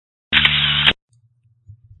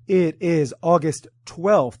It is August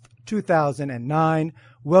 12th, 2009.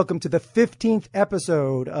 Welcome to the 15th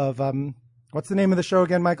episode of, what's the name of the show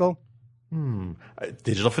again, Michael?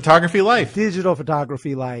 Digital Photography Life. Digital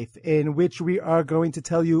Photography Life, in which we are going to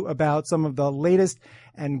tell you about some of the latest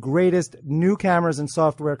and greatest new cameras and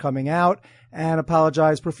software coming out, and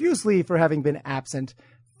apologize profusely for having been absent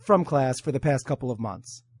from class for the past couple of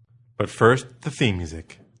months. But first, the theme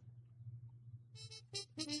music.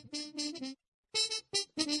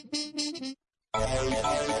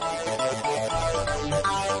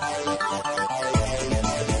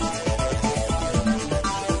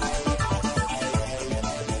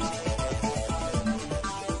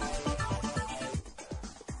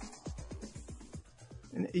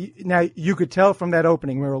 Now, you could tell from that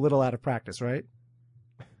opening we were a little out of practice, right?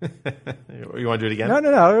 You want to do it again? No.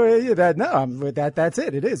 That's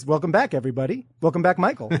it. It is. Welcome back, everybody. Welcome back,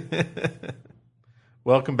 Michael.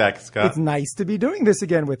 Welcome back, Scott. It's nice to be doing this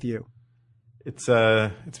again with you. It's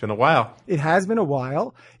been a while. It has been a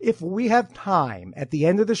while. If we have time at the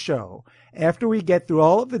end of the show, after we get through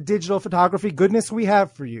all of the digital photography goodness we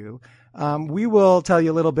have for you, we will tell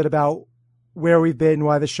you a little bit about where we've been,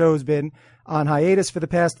 why the show's been on hiatus for the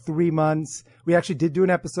past 3 months. We actually did do an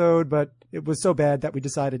episode, but it was so bad that we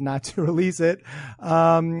decided not to release it.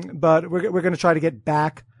 But we're going to try to get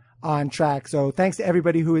back on track. So thanks to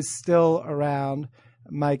everybody who is still around,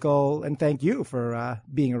 Michael, and thank you for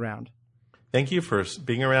being around. Thank you for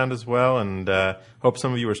being around as well, and hope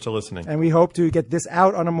some of you are still listening. And we hope to get this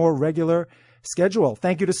out on a more regular schedule.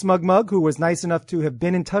 Thank you to Smug Mug, who was nice enough to have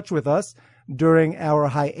been in touch with us during our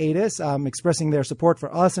hiatus, expressing their support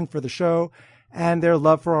for us and for the show and their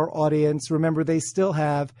love for our audience. Remember, they still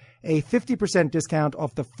have a 50% discount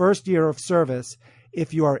off the first year of service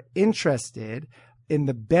if you are interested in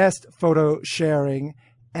the best photo sharing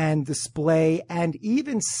and display and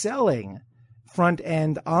even selling front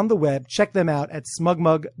end on the web. Check them out at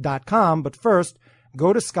smugmug.com. But first,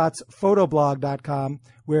 go to scottsphotoblog.com,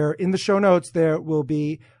 where in the show notes there will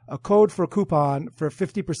be a code for a coupon for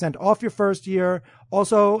 50% off your first year.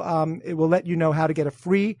 Also, it will let you know how to get a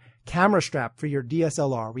free camera strap for your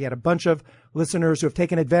DSLR. We had a bunch of listeners who have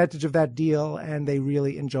taken advantage of that deal, and they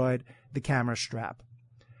really enjoyed the camera strap.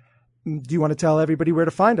 Do you want to tell everybody where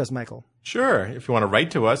to find us, Michael? Sure. If you want to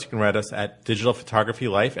write to us, you can write us at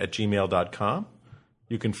digitalphotographylife@gmail.com.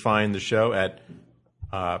 You can find the show at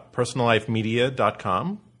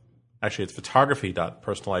personallifemedia.com. Actually, it's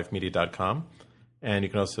photography.personallifemedia.com. And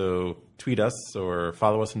you can also tweet us or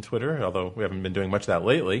follow us on Twitter, although we haven't been doing much of that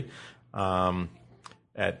lately,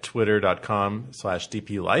 at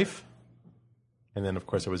twitter.com/dplife. And then, of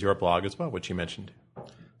course, there was your blog as well, which you mentioned.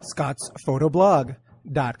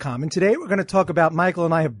 scottsphotoblog.com. And today we're going to talk about, Michael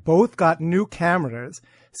and I have both got new cameras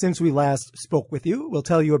since we last spoke with you. We'll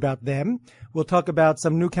tell you about them. We'll talk about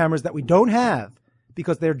some new cameras that we don't have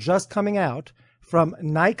because they're just coming out from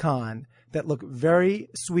Nikon that look very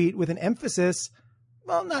sweet with an emphasis.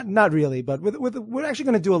 Well, not really, but we're actually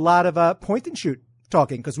going to do a lot of point and shoot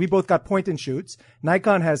talking because we both got point and shoots.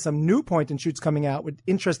 Nikon has some new point and shoots coming out with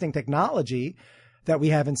interesting technology that we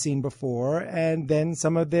haven't seen before, and then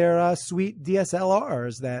some of their sweet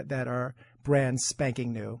DSLRs that are brand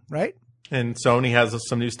spanking new, right? And Sony has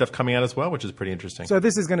some new stuff coming out as well, which is pretty interesting. So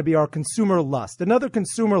this is going to be our Consumer Lust, another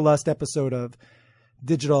Consumer Lust episode of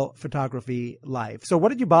Digital Photography Live. So what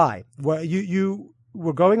did you buy? Well, you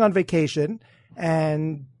were going on vacation,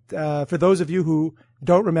 and for those of you who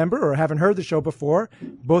don't remember or haven't heard the show before,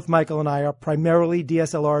 both Michael and I are primarily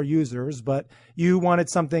DSLR users, but you wanted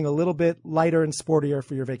something a little bit lighter and sportier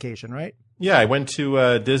for your vacation, right? Yeah, I went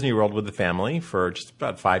to Disney World with the family for just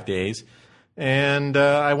about 5 days, and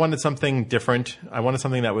I wanted something different. I wanted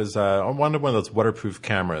something that was I wanted one of those waterproof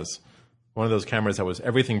cameras. One of those cameras that was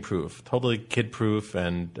everything proof, totally kid proof,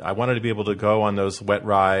 and I wanted to be able to go on those wet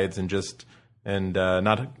rides and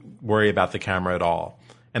not worry about the camera at all.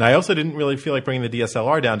 And I also didn't really feel like bringing the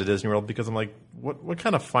DSLR down to Disney World because I'm like, what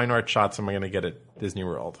kind of fine art shots am I going to get at Disney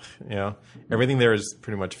World? You know, everything there is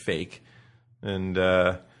pretty much fake, and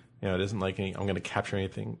it isn't like I'm going to capture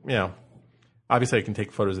anything. You know, obviously I can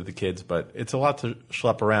take photos of the kids, but it's a lot to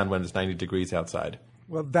schlep around when it's 90 degrees outside.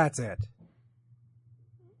 Well, that's it.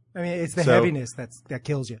 I mean, it's the heaviness that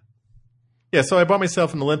kills you. Yeah, so I bought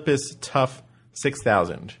myself an Olympus Tough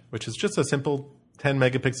 6000, which is just a simple 10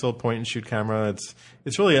 megapixel point and shoot camera.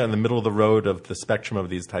 It's really in the middle of the road of the spectrum of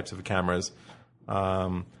these types of cameras.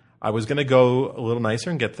 I was going to go a little nicer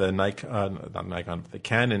and get the the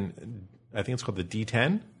Canon. I think it's called the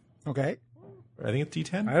D10. Okay. I think it's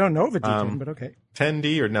D10. I don't know if it's D10, but okay.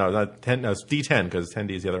 10D or no, not 10. No, it's D10 because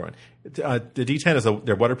 10D is the other one. The D10 is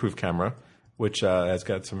their waterproof camera. which has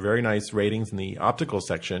got some very nice ratings in the optical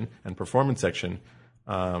section and performance section.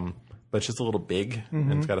 But it's just a little big,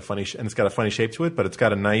 and it's got a funny shape to it. But it's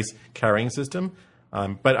got a nice carrying system.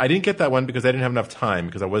 But I didn't get that one because I didn't have enough time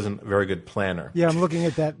because I wasn't a very good planner. Yeah, I'm looking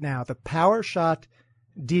at that now. The PowerShot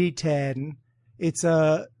D10. It's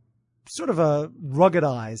a sort of a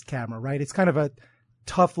ruggedized camera, right? It's kind of a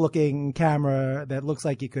tough-looking camera that looks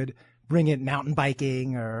like you could bring it mountain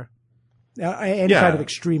biking or any kind of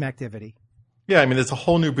extreme activity. Yeah, I mean, there's a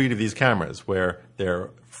whole new breed of these cameras where they're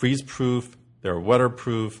freeze-proof, they're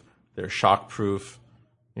waterproof, they're shock-proof,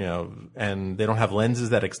 and they don't have lenses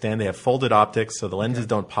that extend. They have folded optics, so the lenses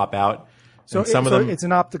don't pop out. So it's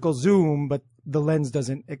an optical zoom, but the lens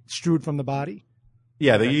doesn't extrude from the body?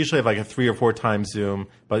 Yeah, they usually have like a 3 or 4 times zoom,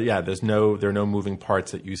 but yeah, there are no moving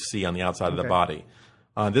parts that you see on the outside of the body.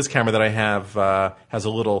 This camera that I have has a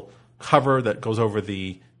little cover that goes over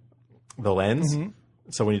the lens.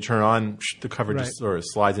 So when you turn it on, the cover just sort of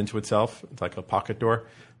slides into itself. It's like a pocket door.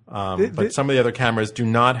 But some of the other cameras do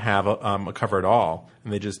not have a cover at all,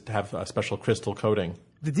 and they just have a special crystal coating.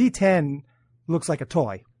 The D10 looks like a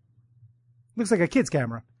toy. Looks like a kid's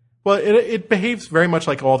camera. Well, it behaves very much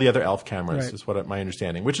like all the other ELPH cameras, is what my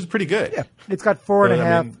understanding, which is pretty good. Yeah, it's got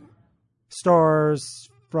 4.5 stars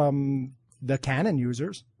from the Canon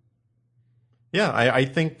users. Yeah, I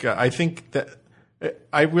think that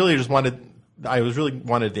I really wanted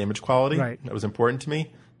the image quality. Right. That was important to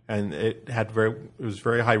me, and it was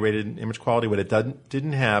very high rated image quality. What it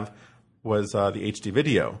didn't have was the HD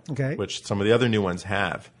video, which some of the other new ones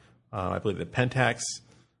have. I believe the Pentax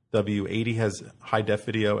W80 has high def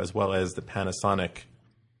video, as well as the Panasonic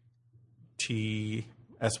TS1,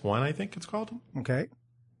 I think it's called. Okay.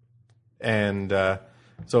 And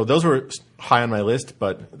so those were high on my list,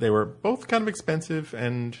 but they were both kind of expensive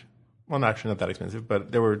and, well, actually not that expensive,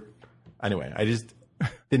 but they were, anyway, I just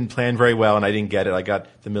didn't plan very well and I didn't get it. I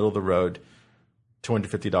got the middle of the road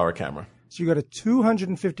 $250 camera. So you got a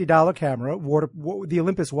 $250 camera, the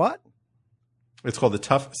Olympus what? It's called the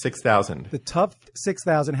TUF 6000. The TUF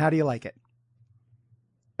 6000. How do you like it?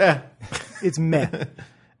 It's meh.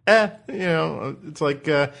 It's like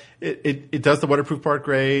it does the waterproof part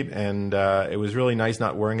great, and it was really nice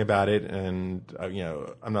not worrying about it. And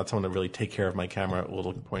I'm not someone to really take care of my camera. A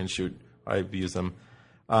little point and shoot, I use them.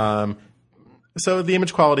 So the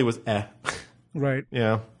image quality was right.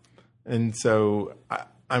 Yeah, and so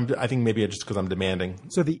I think maybe just because I'm demanding.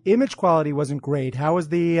 So the image quality wasn't great. How was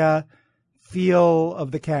the feel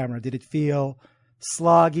of the camera? Did it feel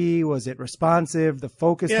sloggy? Was it responsive? The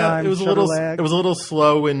focus time? It was lag? It was a little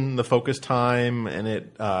slow in the focus time, and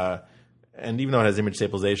and even though it has image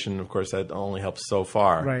stabilization, of course, that only helps so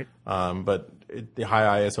far. Right. But the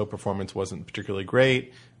high ISO performance wasn't particularly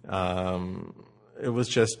great. It was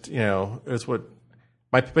just it was what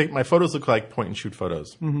my photos look like, point and shoot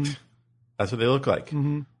photos. Mm-hmm. That's what they look like.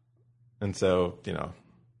 Mm-hmm. And so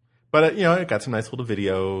But it got some nice little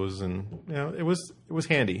videos, and it was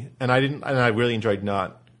handy. And I really enjoyed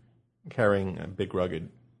not carrying a big rugged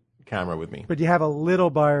camera with me. But you have a little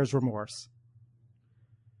buyer's remorse.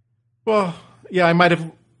 Well, yeah, I might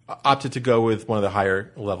have opted to go with one of the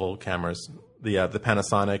higher level cameras. The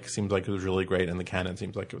Panasonic seems like it was really great, and the Canon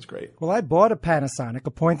seems like it was great. Well, I bought a Panasonic,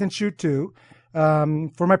 a point and shoot too,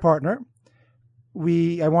 for my partner.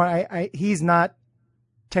 He's not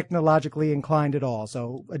technologically inclined at all.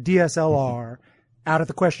 So a DSLR, out of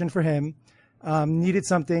the question for him. Needed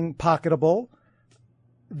something pocketable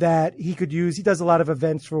that he could use. He does a lot of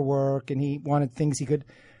events for work, and he wanted things he could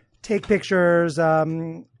take pictures,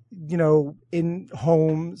 in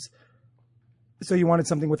homes. So you wanted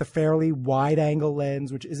something with a fairly wide angle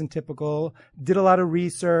lens, which isn't typical. Did a lot of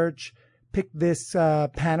research, picked this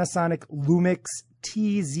Panasonic Lumix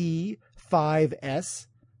TZ5S,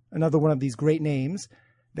 another one of these great names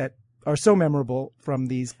that are so memorable from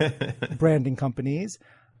these branding companies.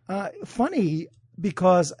 Funny,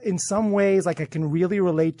 because in some ways, I can really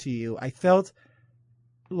relate to you. I felt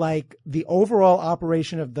like the overall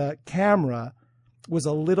operation of the camera was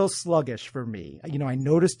a little sluggish for me. I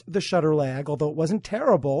noticed the shutter lag, although it wasn't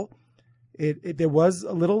terrible. There was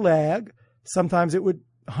a little lag. Sometimes it would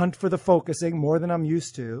hunt for the focusing more than I'm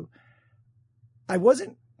used to. I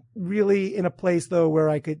wasn't really in a place, though, where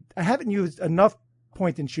I haven't used enough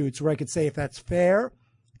point and shoots where I could say if that's fair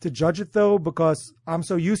to judge it, though, because I'm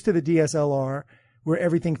so used to the DSLR where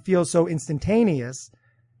everything feels so instantaneous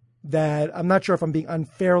that I'm not sure if I'm being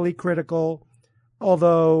unfairly critical,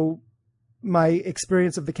 although my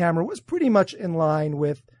experience of the camera was pretty much in line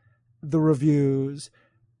with the reviews,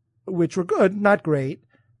 which were good, not great.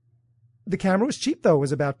 The camera was cheap, though. It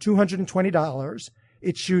was about $220.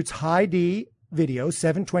 It shoots high D video,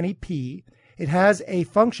 720p. it has a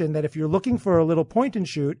function that if you're looking for a little point and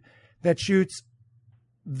shoot that shoots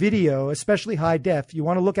video, especially high def, you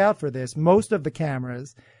want to look out for this. Most of the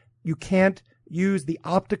cameras, you can't use the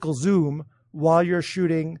optical zoom while you're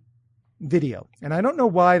shooting video. And I don't know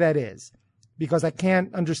why that is, because I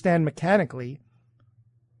can't understand mechanically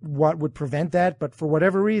what would prevent that. But for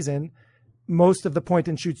whatever reason, most of the point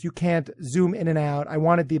and shoots, you can't zoom in and out. I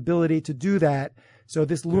wanted the ability to do that. So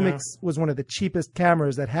this Lumix was one of the cheapest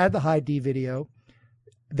cameras that had the high D video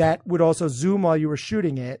that would also zoom while you were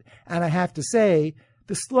shooting it. And I have to say,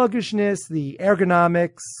 the sluggishness, the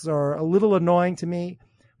ergonomics are a little annoying to me,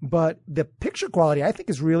 but the picture quality I think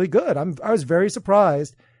is really good. I was very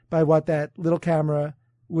surprised by what that little camera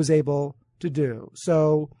was able to do.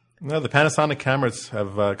 So, no, the Panasonic cameras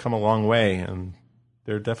have come a long way, and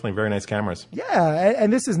they're definitely very nice cameras. Yeah,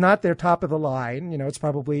 and this is not their top of the line. You know, it's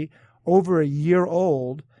probably over a year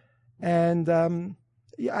old, and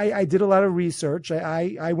I did a lot of research.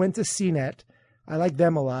 I went to CNET. I like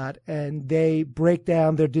them a lot, and they break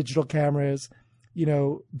down their digital cameras, you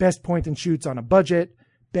know, best point and shoots on a budget,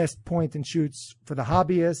 best point and shoots for the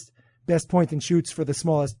hobbyist, best point and shoots for the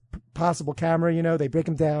smallest possible camera. You know, they break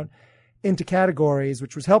them down into categories,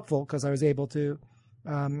 which was helpful because I was able to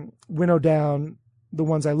winnow down the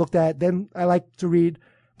ones I looked at. Then I like to read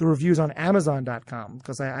the reviews on Amazon.com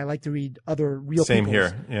because I like to read other real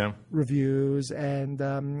people's reviews.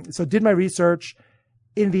 And so did my research.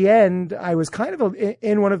 In the end, I was kind of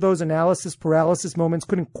in one of those analysis paralysis moments,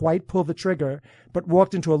 couldn't quite pull the trigger, but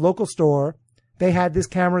walked into a local store. They had this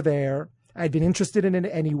camera there. I'd been interested in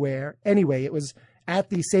it anyway. It was at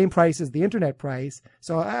the same price as the internet price.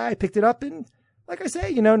 So I picked it up, and like I say,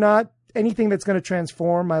 you know, not anything that's going to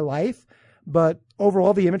transform my life, but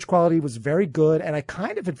overall the image quality was very good. And I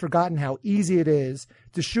kind of had forgotten how easy it is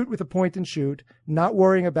to shoot with a point and shoot, not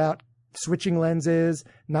worrying about switching lenses,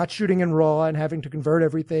 not shooting in RAW and having to convert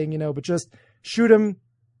everything, you know, but just shoot them,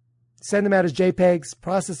 send them out as JPEGs,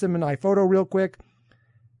 process them in iPhoto real quick.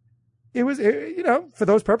 It was, you know, for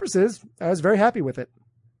those purposes, I was very happy with it.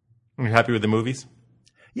 Are you happy with the movies?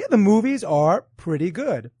 Yeah, the movies are pretty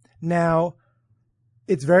good. Now,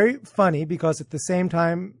 it's very funny because at the same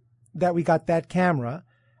time that we got that camera,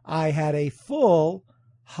 I had a full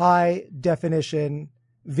high definition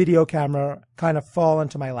video camera kind of fall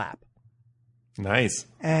into my lap. Nice.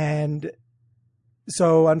 And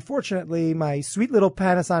so unfortunately, my sweet little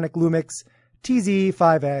Panasonic Lumix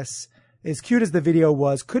TZ5S, as cute as the video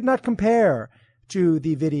was, could not compare to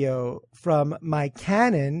the video from my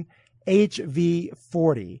Canon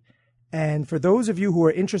HV40. And for those of you who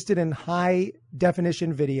are interested in high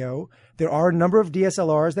definition video, there are a number of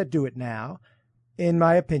DSLRs that do it now, in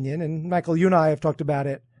my opinion. And Michael, you and I have talked about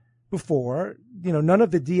it before. You know, none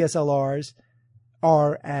of the DSLRs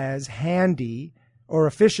are as handy or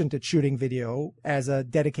efficient at shooting video as a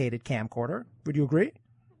dedicated camcorder. Would you agree?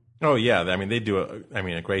 Oh, yeah. I mean, they do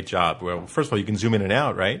a great job. Well, first of all, you can zoom in and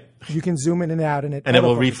out, right? You can zoom in and out, and it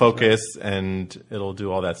will refocus, and it'll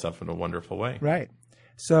do all that stuff in a wonderful way. Right.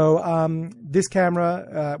 So this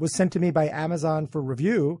camera was sent to me by Amazon for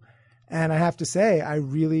review, and I have to say I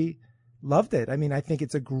really loved it. I mean, I think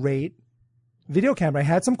it's a great video camera. I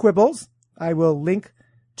had some quibbles. I will link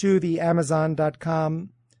to the Amazon.com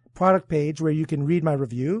product page where you can read my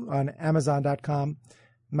review on Amazon.com.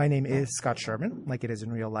 My name is Scott Sherman, like it is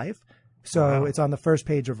in real life. So It's on the first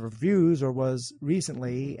page of reviews, or was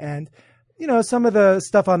recently. And, you know, some of the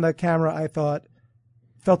stuff on the camera I thought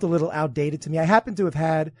felt a little outdated to me. I happen to have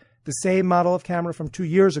had the same model of camera from 2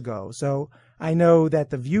 years ago. So I know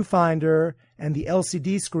that the viewfinder and the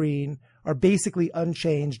LCD screen are basically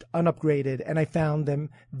unchanged, unupgraded, and I found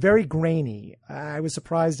them very grainy. I was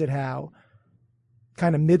surprised at how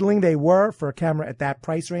kind of middling they were for a camera at that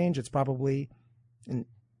price range. It's probably,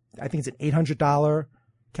 I think it's an $800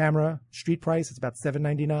 camera, street price. It's about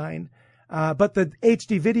 $799. But the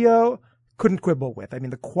HD video, couldn't quibble with. I mean,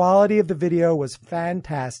 the quality of the video was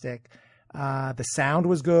fantastic. The sound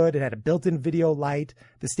was good. It had a built-in video light.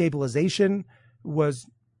 The stabilization was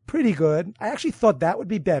pretty good. I actually thought that would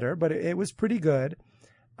be better, but it was pretty good.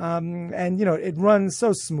 And, you know, it runs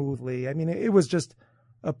so smoothly. I mean, it was just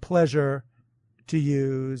a pleasure to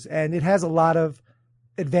use. And it has a lot of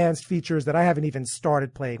advanced features that I haven't even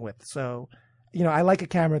started playing with. So, you know, I like a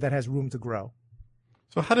camera that has room to grow.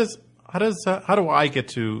 So how do I get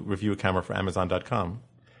to review a camera for Amazon.com?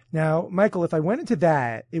 Now, Michael, if I went into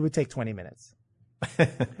that, it would take 20 minutes.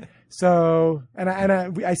 So, and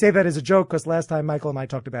I say that as a joke because last time Michael and I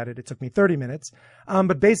talked about it, it took me 30 minutes.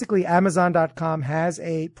 But basically, Amazon.com has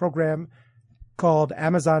a program called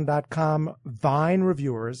Amazon.com Vine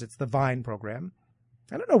Reviewers. It's the Vine program.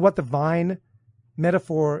 I don't know what the Vine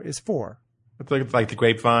metaphor is for. It's like the I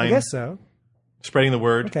grapevine, guess so. spreading the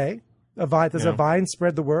word. Okay. Does a vine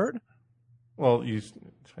spread the word? Well,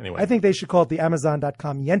 anyway. I think they should call it the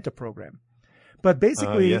Amazon.com Yenta program. But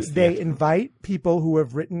basically, Yes, they Yenta. invite people who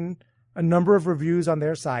have written a number of reviews on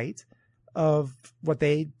their site of what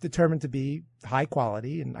they determine to be high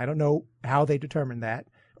quality. And I don't know how they determine that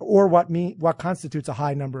or what constitutes a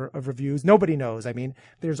high number of reviews. Nobody knows. I mean,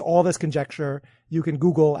 there's all this conjecture. You can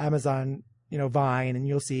Google Amazon, Vine, and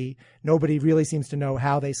you'll see nobody really seems to know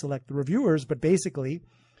how they select the reviewers. But basically,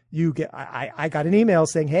 I got an email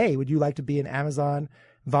saying, hey, would you like to be an Amazon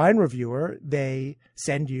Vine reviewer? They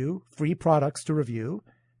send you free products to review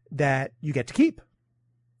that you get to keep.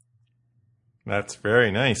 That's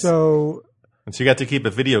very nice. So you got to keep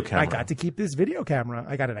a video camera. I got to keep this video camera.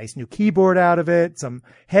 I got a nice new keyboard out of it, some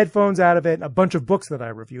headphones out of it, and a bunch of books that I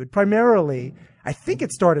reviewed. Primarily, I think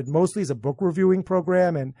it started mostly as a book reviewing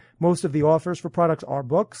program, and most of the offers for products are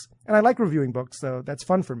books. And I like reviewing books, so that's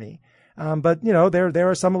fun for me. But there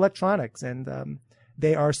are some electronics, and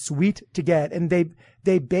they are sweet to get, and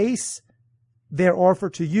they base their offer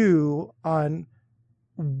to you on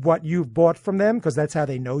what you've bought from them, because that's how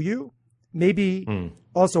they know you. Maybe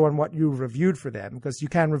also on what you reviewed for them, because you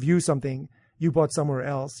can review something you bought somewhere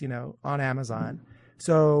else, on Amazon.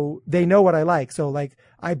 So they know what I like. So like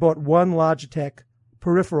I bought one Logitech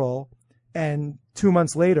peripheral, and 2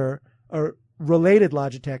 months later, a related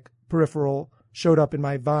Logitech peripheral showed up in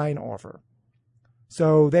my Vine offer.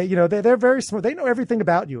 So they're very smart. They know everything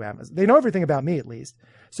about you, Amazon. They know everything about me, at least.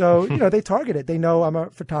 So, they target it. They know I'm a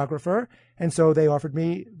photographer. And so they offered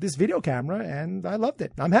me this video camera, and I loved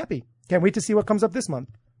it. I'm happy. Can't wait to see what comes up this month.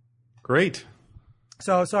 Great.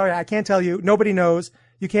 So sorry, I can't tell you. Nobody knows.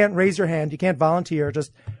 You can't raise your hand. You can't volunteer.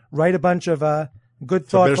 Just write a bunch of good, thoughtful.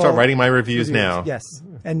 So I better start writing my reviews now. Yes.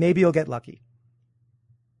 And maybe you'll get lucky.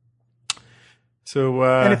 So,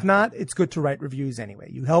 and if not, it's good to write reviews anyway.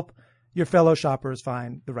 You help your fellow shoppers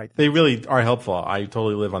find the right thing. They really are helpful. I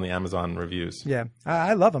totally live on the Amazon reviews. Yeah,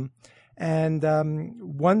 I love them. And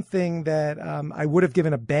one thing that I would have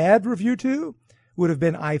given a bad review to would have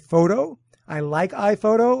been iPhoto. I like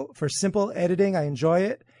iPhoto for simple editing. I enjoy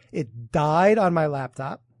it. It died on my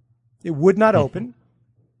laptop. It would not open.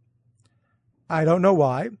 I don't know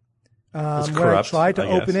why. When I tried to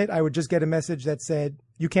open it, I would just get a message that said,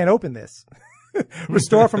 you can't open this.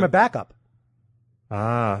 Restore from a backup.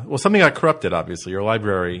 Well, something got corrupted, obviously. Your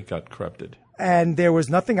library got corrupted. And there was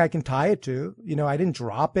nothing I can tie it to. I didn't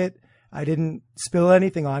drop it. I didn't spill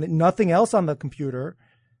anything on it. Nothing else on the computer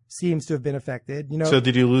seems to have been affected. So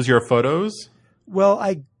did you lose your photos? Well,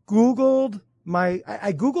 I Googled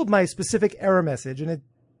my specific error message, and it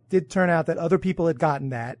did turn out that other people had gotten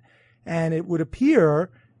that. And it would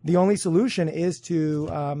appear the only solution is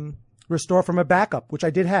to restore from a backup, which I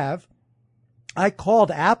did have. I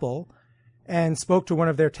called Apple and spoke to one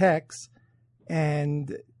of their techs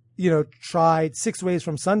and, tried 6 ways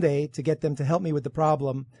from Sunday to get them to help me with the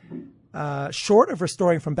problem, short of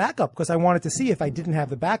restoring from backup, because I wanted to see if I didn't have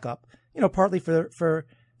the backup, partly for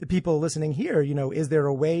the people listening here, is there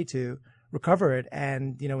a way to recover it?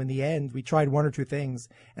 And, in the end, we tried one or two things,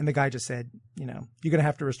 and the guy just said, you're going to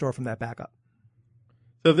have to restore from that backup.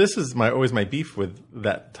 So this is always my beef with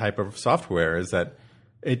that type of software, is that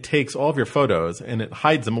it takes all of your photos and it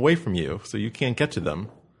hides them away from you, so you can't get to them.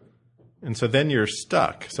 And so then you're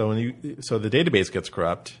stuck. So so the database gets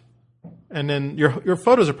corrupt, and then your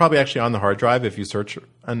photos are probably actually on the hard drive if you search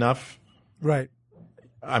enough. Right.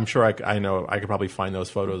 I'm sure I know I could probably find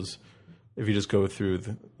those photos if you just go through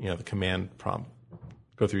the command prompt,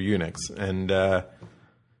 go through Unix, and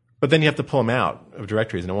but then you have to pull them out of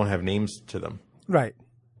directories, and it won't have names to them. Right.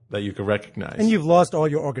 That you can recognize. And you've lost all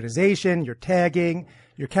your organization, your tagging,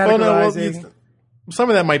 your categorizing. Some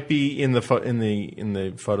of that might be in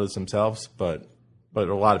the photos themselves, but a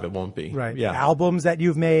lot of it won't be. Right. Yeah. Albums that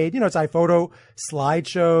you've made, it's iPhoto,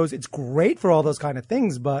 slideshows. It's great for all those kind of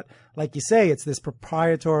things, but like you say, it's this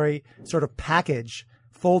proprietary sort of package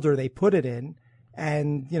folder they put it in,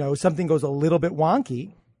 and something goes a little bit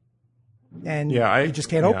wonky, and you just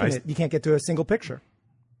can't open it. You can't get to a single picture.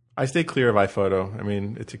 I stay clear of iPhoto. I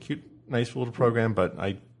mean, it's a cute, nice little program, but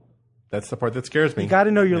that's the part that scares me. You got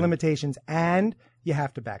to know your limitations, and you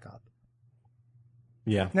have to back up.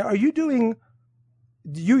 Yeah. Now, are you doing?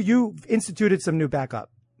 You instituted some new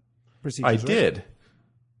backup procedures. I did.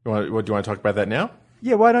 Do you want to talk about that now?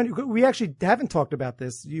 Yeah. Why don't you? We actually haven't talked about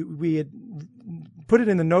this. We had put it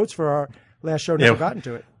in the notes for our last show. Never gotten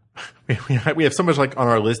to it. We have so much on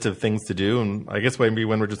our list of things to do, and I guess maybe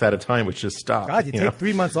when we're just out of time, we just stop. God, you take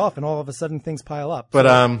 3 months off, and all of a sudden things pile up.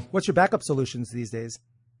 But what's your backup solutions these days?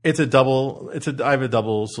 I have a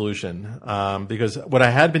double solution because what I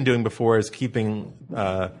had been doing before is keeping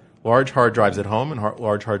large hard drives at home and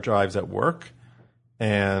large hard drives at work,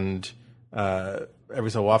 and every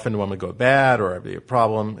so often one would go bad or there'd be a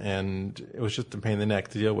problem, and it was just a pain in the neck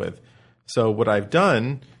to deal with. So what I've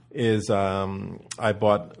done is I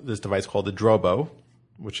bought this device called the Drobo,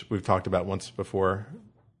 which we've talked about once before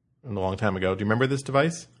a long time ago. Do you remember this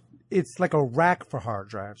device? It's like a rack for hard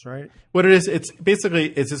drives, right? What it is, it's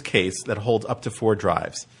this case that holds up to 4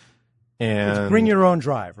 drives. And it's bring your own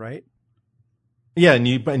drive, right? Yeah, and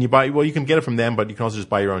you buy, well, you can get it from them, but you can also just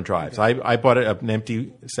buy your own drives. Okay. I bought an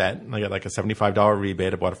empty set, and I got like a $75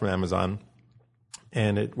 rebate. I bought it from Amazon,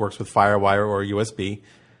 and it works with FireWire or USB.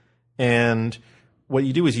 And what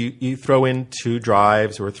you do is you throw in 2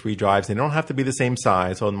 drives or 3 drives. They don't have to be the same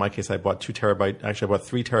size. So in my case, I bought 3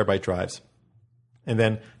 terabyte drives. And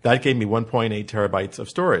then that gave me 1.8 terabytes of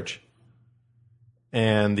storage.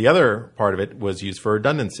 And the other part of it was used for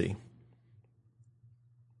redundancy.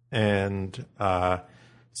 And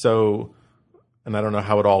so I don't know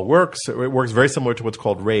how it all works. It works very similar to what's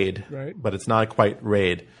called RAID, right, but it's not quite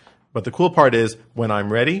RAID. But the cool part is when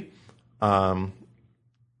I'm ready, so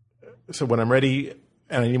when I'm ready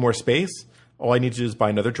and I need more space, all I need to do is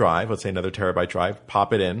buy another drive, let's say another terabyte drive,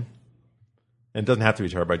 pop it in. And it doesn't have to be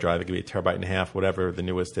a terabyte drive. It could be a terabyte and a half, whatever the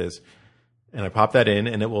newest is. And I pop that in,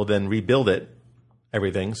 and it will then rebuild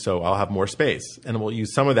everything, so I'll have more space. And we'll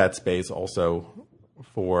use some of that space also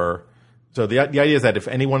for... So the idea is that if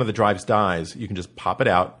any one of the drives dies, you can just pop it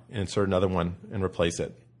out and insert another one and replace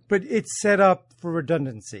it. But it's set up for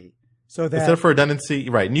redundancy. So that... It's set up for redundancy,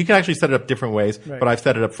 right. And you can actually set it up different ways, right, but I've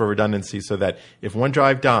set it up for redundancy so that if one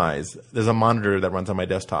drive dies, there's a monitor that runs on my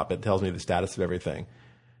desktop. It tells me the status of everything.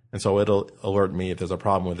 And so it'll alert me if there's a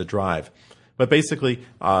problem with the drive. But basically,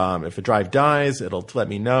 if a drive dies, it'll let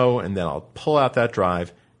me know, and then I'll pull out that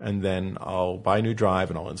drive, and then I'll buy a new drive,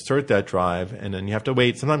 and I'll insert that drive, and then you have to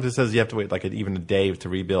wait. Sometimes it says you have to wait like even a day to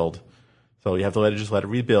rebuild. So you have to just let it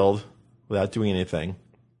rebuild without doing anything.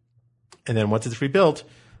 And then once it's rebuilt,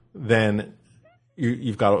 then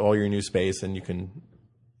you've got all your new space, and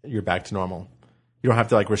you're back to normal. You don't have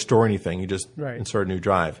to like restore anything. You just insert a new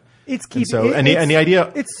drive. It's keeping the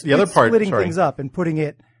idea. It's the other part, splitting things up and putting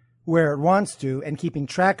it where it wants to, and keeping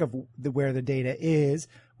track of where the data is,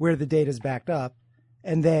 where the data is backed up,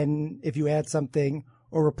 and then if you add something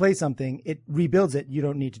or replace something, it rebuilds it. You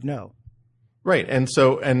don't need to know. Right, and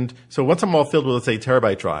so once I'm all filled with, let's say,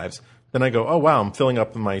 terabyte drives, then I go, oh wow, I'm filling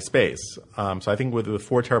up my space. So I think with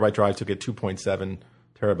 4 terabyte drives, you'll get 2.7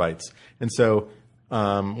 terabytes, and so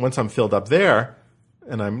once I'm filled up there.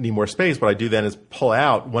 And I need more space, what I do then is pull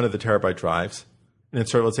out one of the terabyte drives and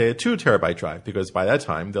insert, let's say, a 2 terabyte drive, because by that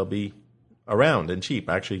time they'll be around and cheap.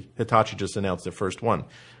 Actually, Hitachi just announced their first one.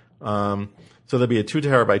 So there'll be a 2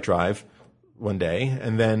 terabyte drive one day,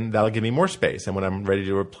 and then that'll give me more space. And when I'm ready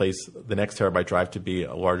to replace the next terabyte drive to be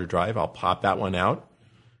a larger drive, I'll pop that one out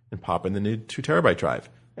and pop in the new 2 terabyte drive.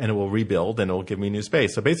 And it will rebuild, and it will give me new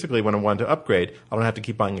space. So basically, when I want to upgrade, I don't have to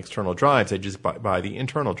keep buying external drives. I just buy the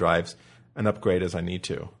internal drives and upgrade as I need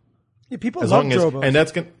to. Yeah, people love Drobos. And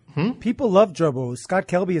that's People love Drobos. Scott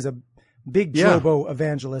Kelby is a big Drobo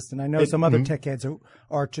evangelist, and I know some other tech heads who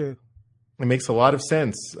are too. It makes a lot of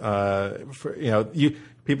sense. A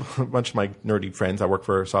bunch of my nerdy friends, I work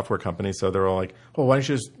for a software company, so they're all like, well, why don't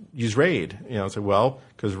you just use RAID? So, well,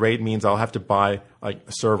 because RAID means I'll have to buy like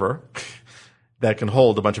a server that can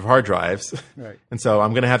hold a bunch of hard drives. Right. And so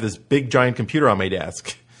I'm going to have this big giant computer on my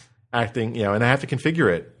desk acting, and I have to configure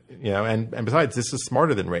it. And besides, this is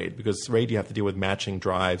smarter than RAID, because RAID you have to deal with matching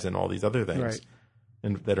drives and all these other things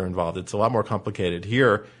that are involved. It's a lot more complicated.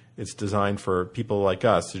 Here, it's designed for people like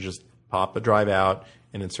us to just pop a drive out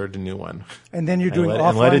and insert a new one. And then you're doing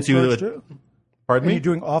offline storage too? Pardon me? Are you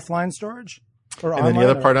doing offline storage? Or and then the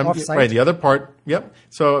other part, the other part, yep.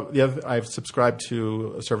 So I've subscribed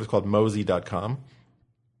to a service called Mozy.com,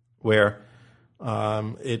 where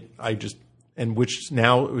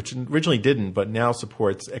which originally didn't, but now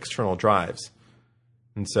supports external drives.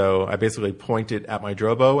 And so I basically point it at my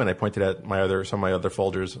Drobo, and I point it at some of my other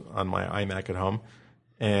folders on my iMac at home,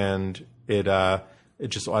 and it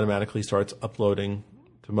just automatically starts uploading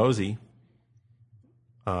to Mozy.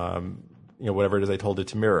 Whatever it is I told it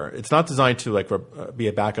to mirror. It's not designed to be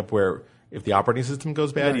a backup where if the operating system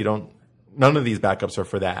goes bad, none of these backups are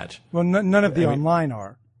for that. Well, none of the online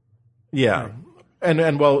are. Yeah. Right.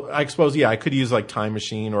 And well, I suppose, I could use like Time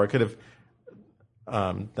Machine, or I could have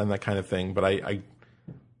done that kind of thing, but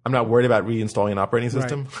I'm not worried about reinstalling an operating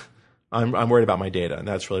system. Right. I'm worried about my data, and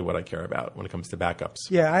that's really what I care about when it comes to backups.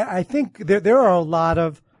 Yeah, I think there are a lot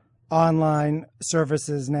of online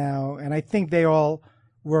services now, and I think they all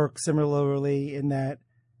work similarly in that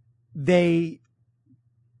they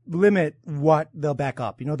limit what they'll back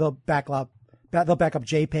up. They'll back up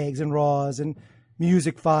JPEGs and RAWs and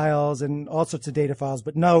music files and all sorts of data files,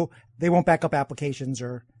 but no, they won't back up applications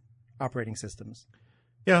or operating systems.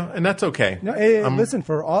 Yeah, and that's okay. No, listen,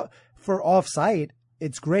 for off-site,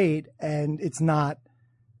 it's great, and it's not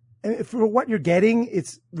for what you're getting.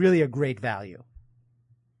 It's really a great value.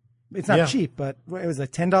 It's not cheap, but it was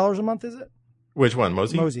like $10 a month, is it? Which one,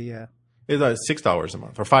 Mozy? Mozy, yeah. It's $6 a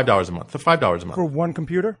month or $5 a month. $5 a month for one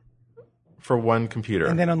computer. For one computer,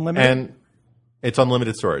 and then unlimited. And it's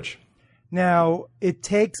unlimited storage. Now it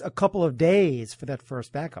takes a couple of days for that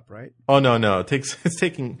first backup, right? Oh no!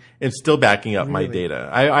 It's still backing up my data.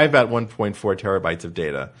 I have about 1.4 terabytes of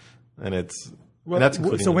data, and and that's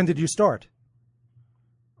including. So when did you start?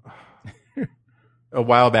 A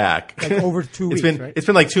while back, like over 2 weeks. Right? It's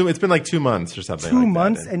been like 2 months or something. 2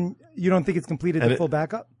 months, and you don't think it's completed the full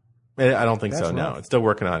backup? I don't think so. Rough. No, it's still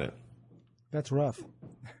working on it. That's rough.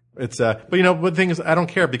 It's but the thing is, I don't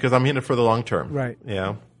care because I'm in it for the long term. Right.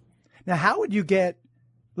 Yeah. Now, how would you get?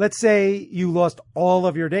 Let's say you lost all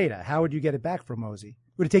of your data. How would you get it back from Mozy?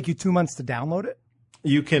 Would it take you 2 months to download it?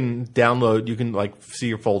 You can download. You can like see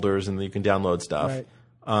your folders, and you can download stuff. Right.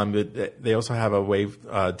 But they also have a Wave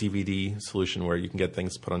DVD solution where you can get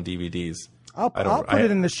things put on DVDs. I'll put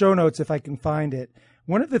it in the show notes if I can find it.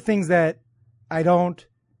 One of the things that I don't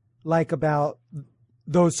like about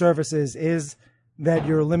those services is that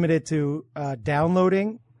you're limited to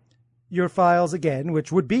downloading your files again,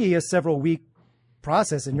 which would be a several-week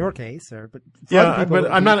process in your case. But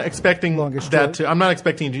I'm not expecting that. I'm not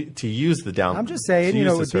expecting to use the download. I'm just saying,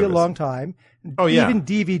 it would be a long time. Oh, yeah. Even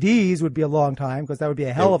DVDs would be a long time because that would be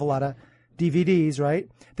a hell of a lot of DVDs, right?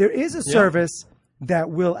 There is a service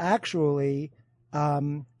that will actually,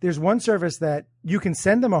 there's one service that you can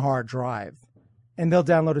send them a hard drive and they'll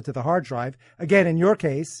download it to the hard drive. Again, in your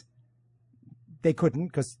case, they couldn't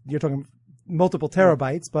because you're talking multiple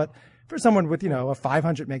terabytes, but for someone with, a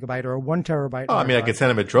 500 megabyte or a 1 terabyte. Oh, I could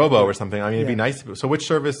send them a Drobo or something. It'd be nice. So which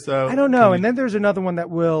service? I don't know. And then there's another one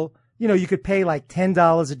that will, you could pay like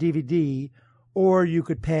 $10 a DVD, or you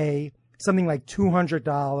could pay something like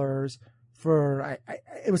 $200 for,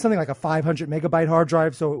 it was something like a 500 megabyte hard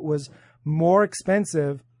drive. So it was more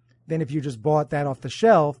expensive than if you just bought that off the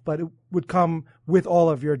shelf, but it would come with all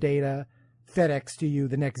of your data FedEx to you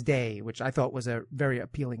the next day, which I thought was a very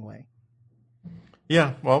appealing way.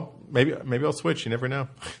 Yeah, well, maybe I'll switch. You never know.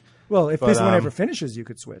 Well, if this one ever finishes, you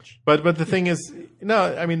could switch. But the thing is,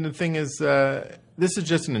 this is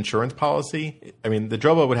just an insurance policy. The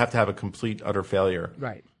Drobo would have to have a complete, utter failure.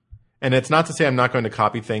 Right. And it's not to say I'm not going to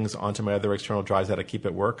copy things onto my other external drives that I keep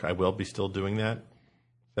at work. I will be still doing that.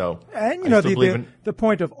 So, and the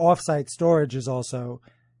point of offsite storage is also,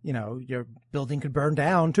 your building could burn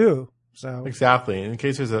down too. So exactly. In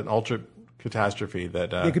case there's an ultra catastrophe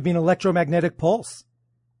that there could be an electromagnetic pulse.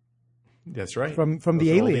 That's right. From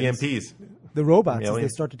the aliens, the EMPs, the robots, as they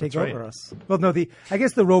start to take over us. Well, no, I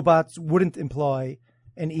guess the robots wouldn't employ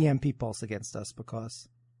an EMP pulse against us because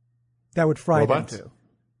that would fry them too.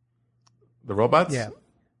 The robots? Yeah.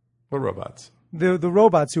 What robots? The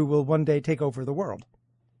robots who will one day take over the world.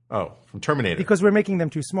 Oh, from Terminator. Because we're making them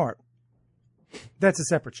too smart. That's a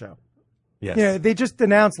separate show. Yes. They just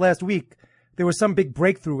announced last week there was some big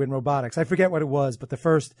breakthrough in robotics. I forget what it was, but the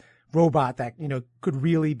first robot that, could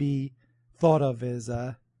really be thought of as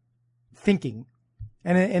thinking.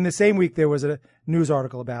 And in the same week, there was a news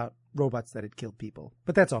article about robots that had killed people.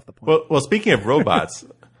 But that's off the point. Well, speaking of robots,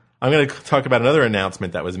 I'm going to talk about another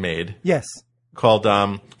announcement that was made. Yes. Called,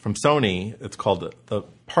 from Sony, it's called the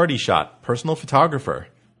Party Shot Personal Photographer.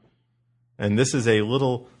 And this is a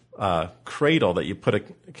little cradle that you put a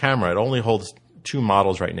camera. It only holds 2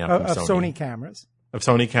 models right now from Sony cameras. Of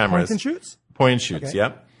Sony cameras. Point and shoots? Point and shoots, okay.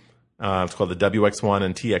 Yep. It's called the WX1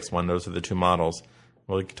 and TX1. Those are the 2 models.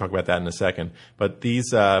 We can talk about that in a second. But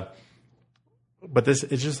this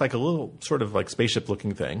is just like a little sort of like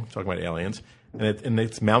spaceship-looking thing, talking about aliens. And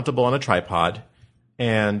it's mountable on a tripod.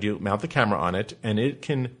 And you mount the camera on it, and it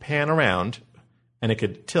can pan around, and it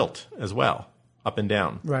could tilt as well, up and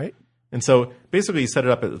down. Right. And so basically you set it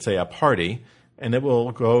up at, let's say, a party, and it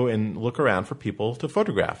will go and look around for people to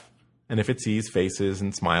photograph. And if it sees faces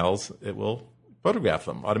and smiles, it will photograph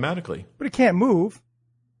them automatically. But it can't move.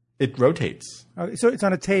 It rotates. So it's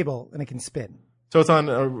on a table, and it can spin. So it's on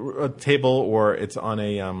a table, or it's on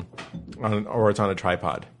it's on a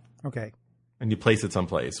tripod. Okay. And you place it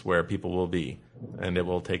someplace where people will be, and it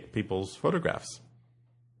will take people's photographs.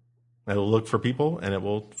 It'll look for people, and it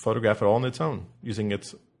will photograph it all on its own using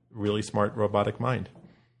its really smart robotic mind.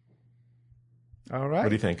 All right. What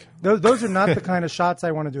do you think? Those are not the kind of shots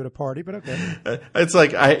I want to do at a party, but okay. It's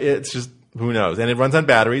like it's just who knows, and it runs on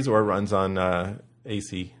batteries or it runs on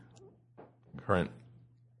AC current.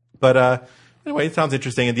 But anyway, it sounds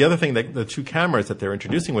interesting. And the other thing, that the two cameras that they're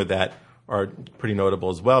introducing with that are pretty notable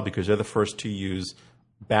as well, because they're the first to use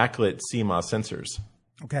backlit CMOS sensors.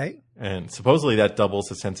 Okay. And supposedly that doubles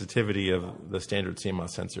the sensitivity of the standard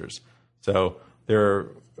CMOS sensors. So they're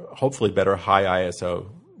hopefully better high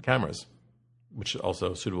ISO cameras, which is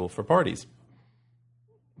also suitable for parties.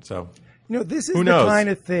 So, this is who the knows? kind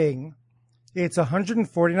of thing. It's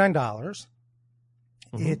 $149.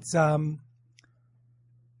 Mm-hmm. It's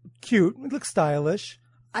cute. It looks stylish.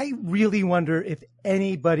 I really wonder if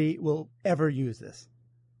anybody will ever use this.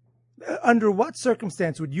 Under what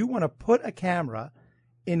circumstance would you want to put a camera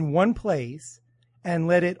in one place and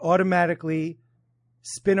let it automatically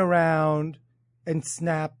spin around and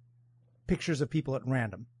snap pictures of people at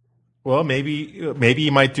random? Well, maybe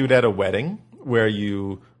you might do it at a wedding where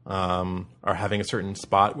you are having a certain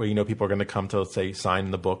spot where people are going to come to, let's say,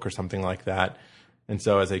 sign the book or something like that. And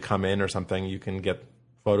so as they come in or something, you can get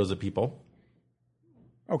photos of people.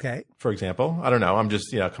 Okay. For example, I don't know. I'm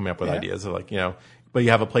just coming up with ideas of but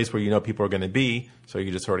you have a place where people are going to be, so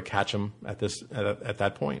you just sort of catch them at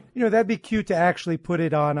that point. That'd be cute to actually put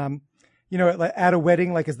it on at a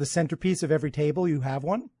wedding, like as the centerpiece of every table. You have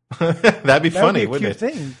one. That'd be funny, wouldn't it?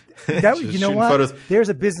 That would be a cute thing. Just you know what? photos. There's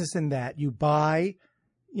a business in that. You buy,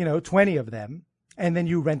 20 of them, and then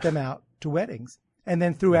you rent them out to weddings, and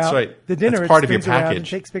then throughout the dinner, that's part it of your spins around package. and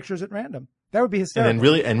takes pictures at random. That would be hysterical.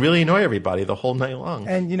 And really annoy everybody the whole night long.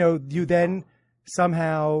 And you then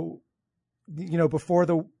somehow, before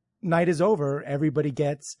the night is over, everybody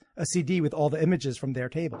gets a CD with all the images from their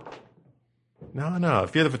table. No.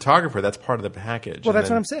 If you're the photographer, that's part of the package. Well, that's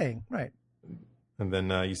what I'm saying, right? And then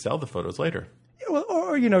you sell the photos later. Well,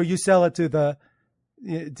 or you sell it to the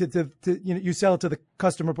you sell it to the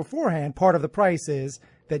customer beforehand. Part of the price is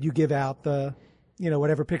that you give out the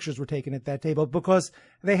whatever pictures were taken at that table, because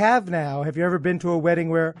they have now. Have you ever been to a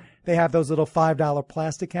wedding where they have those little $5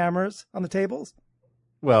 plastic cameras on the tables?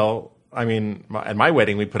 Well, I mean, at my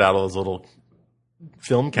wedding, we put out all those little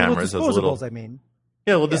film cameras. Disposables, I mean.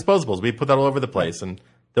 Yeah, disposables. We put that all over the place, and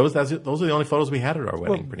those are the only photos we had at our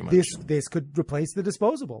wedding, pretty much. This could replace the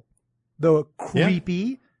disposable, the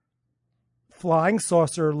creepy, flying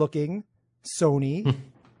saucer-looking Sony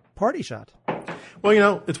party shot.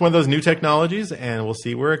 Well, it's one of those new technologies, and we'll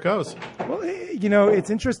see where it goes. Well,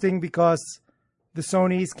 it's interesting because the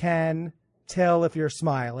Sonys can tell if you're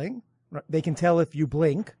smiling. They can tell if you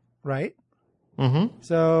blink, right? Mm-hmm.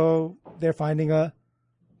 So they're finding a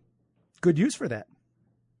good use for that.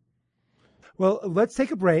 Well, let's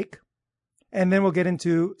take a break, and then we'll get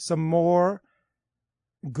into some more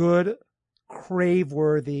good,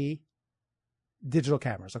 crave-worthy digital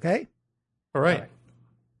cameras, okay? All right.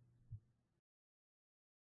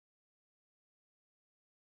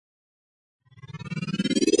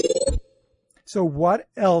 So what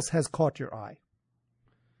else has caught your eye?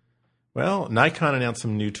 Well, Nikon announced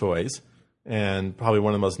some new toys, and probably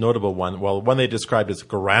one of the most notable one they described as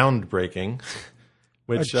groundbreaking,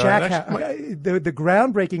 which the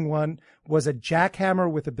groundbreaking one was a jackhammer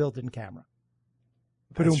with a built-in camera.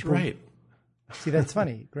 That's right. See, that's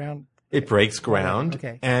funny. It breaks ground,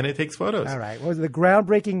 okay. And it takes photos. All right. What was the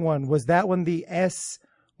groundbreaking one? Was that one the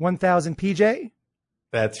S1000 PJ?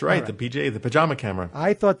 That's right. The PJ, the pajama camera.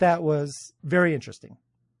 I thought that was very interesting.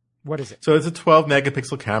 What is it? So it's a 12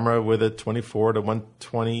 megapixel camera with a 24 to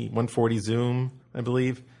 140 zoom, I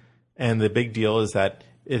believe. And the big deal is that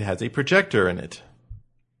it has a projector in it.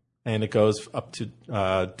 And it goes up to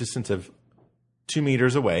a distance of 2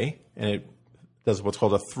 meters away. And it does what's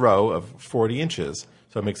called a throw of 40 inches.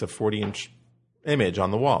 So it makes a 40-inch image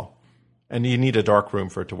on the wall. And you need a dark room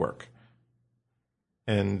for it to work.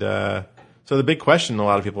 And so the big question a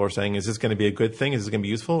lot of people are saying, is this going to be a good thing? Is this going to be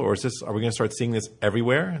useful? Or are we going to start seeing this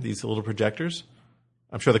everywhere, these little projectors?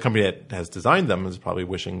 I'm sure the company that has designed them is probably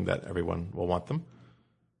wishing that everyone will want them.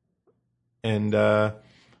 And so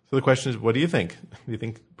the question is, what do you think? Do you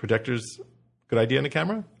think projectors, good idea in a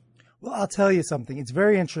camera? Well, I'll tell you something. It's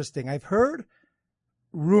very interesting. I've heard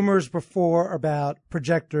rumors before about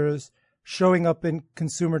projectors showing up in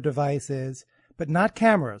consumer devices, but not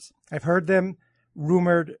cameras. I've heard them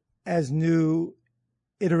rumored as new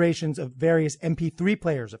iterations of various MP3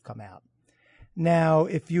 players have come out. Now,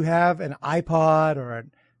 if you have an iPod or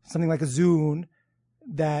something like a Zune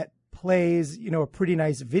that plays, a pretty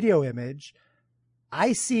nice video image,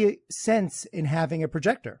 I see sense in having a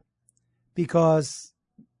projector, because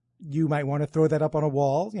you might want to throw that up on a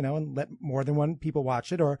wall, and let more than one people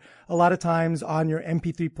watch it. Or a lot of times on your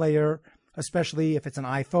MP3 player, especially if it's an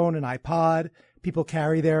iPhone, an iPod. People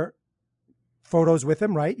carry their photos with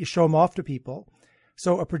them, right? You show them off to people.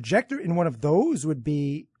 So a projector in one of those would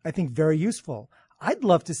be, I think, very useful. I'd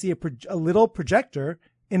love to see a little projector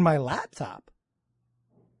in my laptop.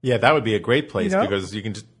 Yeah, that would be a great place, You know? because you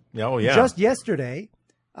can just, oh yeah. Just yesterday,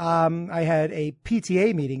 I had a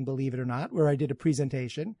PTA meeting, believe it or not, where I did a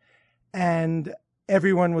presentation, and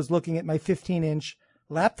everyone was looking at my 15-inch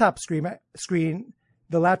laptop screen.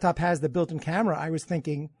 The laptop has the built-in camera. I was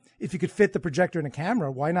thinking, if you could fit the projector in a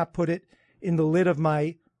camera, why not put it in the lid of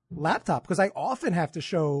my laptop? Because I often have to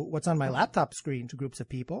show what's on my laptop screen to groups of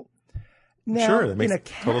people. Now, Sure, that makes in a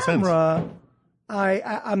total sense. camera,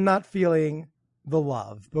 I'm not feeling the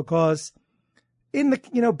love, because in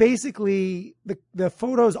the, basically the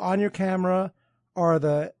photos on your camera are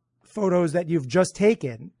the photos that you've just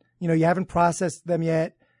taken. You haven't processed them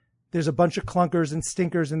yet. There's a bunch of clunkers and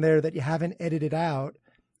stinkers in there that you haven't edited out.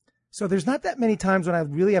 So there's not that many times when I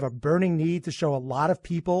really have a burning need to show a lot of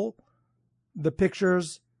people the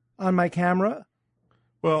pictures on my camera.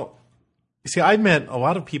 Well, you see, I've met a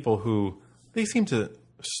lot of people who they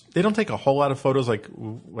don't take a whole lot of photos like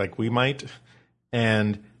we might,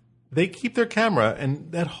 and they keep their camera,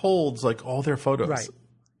 and that holds like all their photos. Right.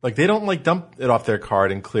 Like they don't like dump it off their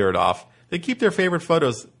card and clear it off. They keep their favorite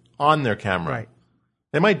photos on their camera. Right.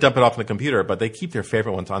 They might dump it off on the computer, but they keep their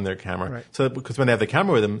favorite ones on their camera. Right. So because when they have the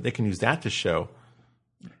camera with them, they can use that to show.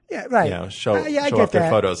 Yeah, right. Show I off get their that.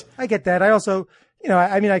 photos. I get that. I also,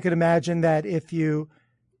 I could imagine that if you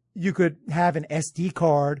could have an SD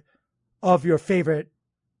card of your favorite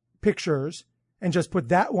pictures and just put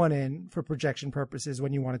that one in for projection purposes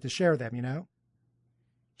when you wanted to share them,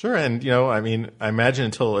 Sure, and I imagine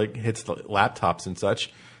until it hits the laptops and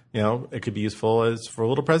such, it could be useful as for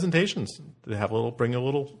little presentations to have bring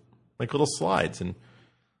little slides and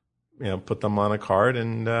put them on a card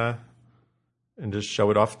and just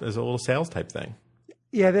show it off as a little sales type thing.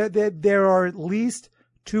 Yeah, there are at least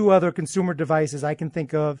two other consumer devices I can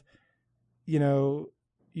think of.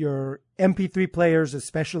 Your MP3 players,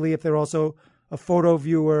 especially if they're also a photo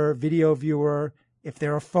viewer, video viewer, if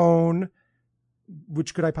they're a phone.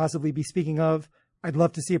 Which could I possibly be speaking of? I'd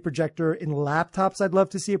love to see a projector. In laptops, I'd love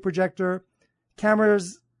to see a projector.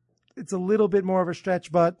 Cameras, it's a little bit more of a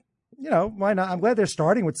stretch, but, why not? I'm glad they're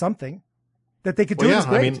starting with something that they could do. Is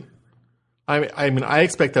great. I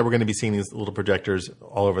expect that we're going to be seeing these little projectors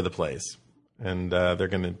all over the place, and they're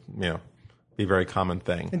going to, be a very common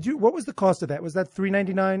thing. And what was the cost of that? Was that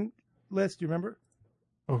 $399 list? Do you remember?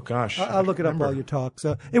 Oh gosh, I'll look it up while you talk.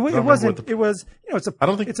 So it wasn't. It was.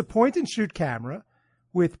 It's a point and shoot camera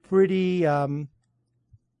with pretty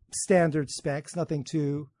standard specs. Nothing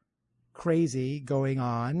too crazy going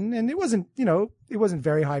on, and it wasn't. It wasn't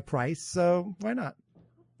very high price. So why not?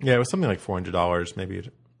 Yeah, it was something like $400, maybe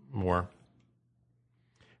more.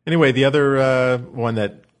 Anyway, the other one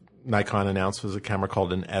that Nikon announced was a camera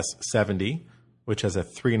called an S70, which has a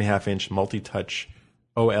 3.5-inch multi-touch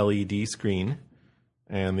OLED screen.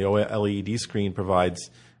 And the OLED screen provides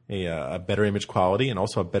a better image quality and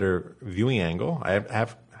also a better viewing angle.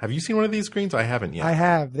 Have you seen one of these screens? I haven't yet. I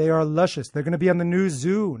have. They are luscious. They're going to be on the new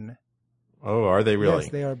Zune. Oh, are they really?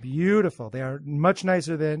 Yes, they are beautiful. They are much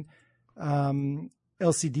nicer than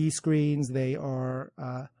LCD screens. They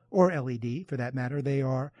are, or LED for that matter. They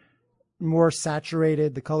are more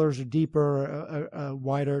saturated. The colors are deeper, a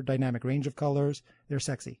wider dynamic range of colors. They're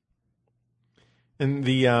sexy. And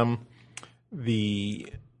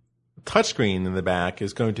the touchscreen in the back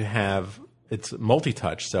is going to have, it's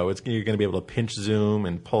multi-touch, so you're going to be able to pinch zoom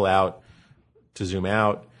and pull out to zoom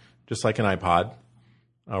out, just like an iPod,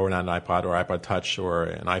 or not an iPod, or iPod Touch, or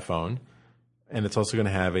an iPhone. And it's also going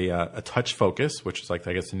to have a touch focus, which is like,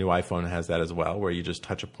 I guess the new iPhone has that as well, where you just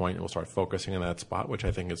touch a point and it will start focusing on that spot, which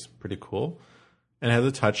I think is pretty cool. And it has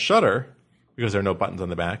a touch shutter, because there are no buttons on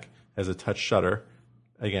the back. It has a touch shutter.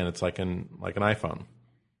 Again, it's like an iPhone.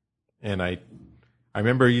 And I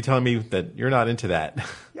remember you telling me that you're not into that.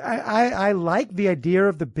 I like the idea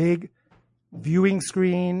of the big viewing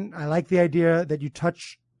screen. I like the idea that you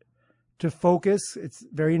touch to focus. It's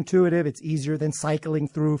very intuitive. It's easier than cycling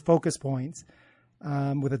through focus points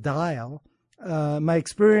with a dial. My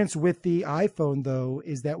experience with the iPhone, though,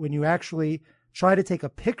 is that when you actually try to take a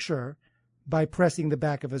picture by pressing the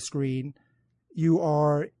back of a screen, you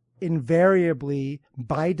are invariably,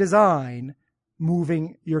 by design,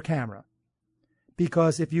 moving your camera.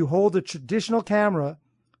 Because if you hold a traditional camera,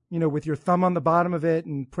 with your thumb on the bottom of it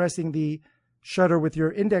and pressing the shutter with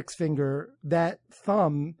your index finger, that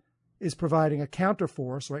thumb is providing a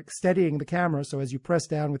counterforce, right, steadying the camera. So as you press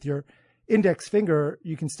down with your index finger,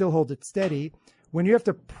 you can still hold it steady. When you have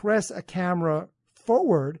to press a camera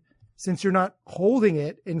forward, since you're not holding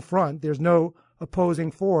it in front, there's no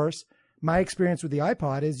opposing force. My experience with the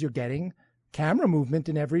iPod is you're getting camera movement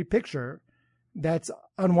in every picture that's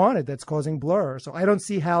unwanted, that's causing blur. So I don't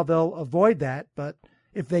see how they'll avoid that, but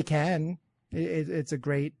if they can, it's a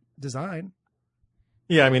great design.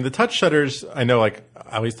 Yeah, I mean, the touch shutters, I know, like,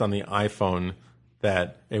 at least on the iPhone,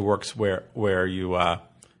 that it works where you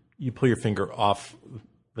pull your finger off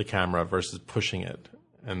the camera versus pushing it.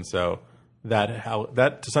 And so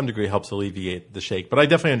that to some degree helps alleviate the shake. But I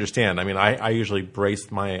definitely understand. I mean, I usually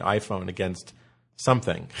brace my iPhone against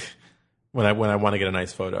something when I want to get a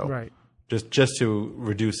nice photo. Right. Just to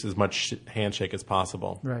reduce as much handshake as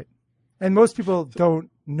possible. Right. And most people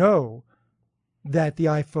don't know that the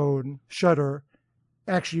iPhone shutter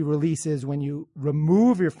actually releases when you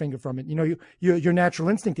remove your finger from it. You know, your natural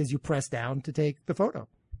instinct is you press down to take the photo.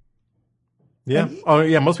 Yeah.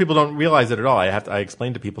 Yeah. Most people don't realize it at all. I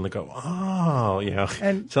explain to people and they go, oh, you know,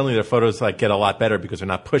 and suddenly their photos like get a lot better because they're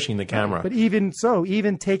not pushing the camera. But even so,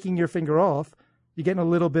 even taking your finger off, you're getting a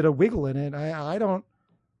little bit of wiggle in it. I don't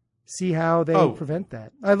see how they prevent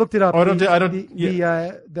that. I looked it up.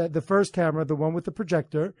 The first camera, the one with the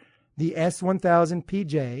projector, the S1000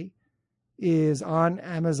 PJ, is on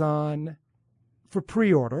Amazon for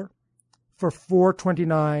pre-order for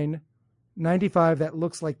 $429.95. That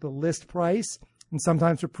looks like the list price. And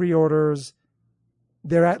sometimes for pre-orders,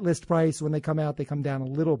 they're at list price. When they come out, they come down a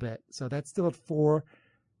little bit. So that's still at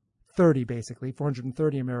 $430, basically,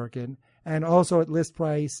 $430 American. And also at list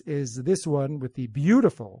price is this one with the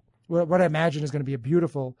beautiful, what I imagine is going to be a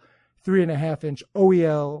beautiful 3.5-inch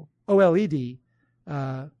OLED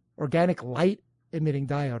organic light emitting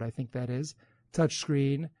diode, I think that is,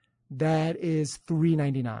 touchscreen. That is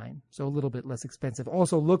 $399, so a little bit less expensive.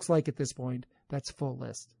 Also looks like at this point that's full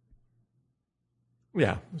list.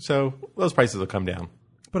 Yeah, so those prices will come down.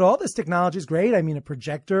 But all this technology is great. I mean, a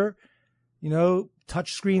projector, you know,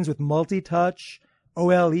 touch screens with multi-touch,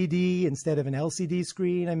 OLED instead of an LCD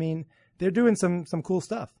screen. I mean, they're doing some cool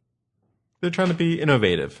stuff. They're trying to be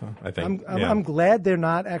innovative, I think. I'm glad they're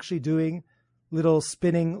not actually doing little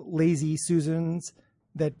spinning lazy Susans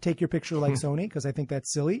that take your picture like Sony, because I think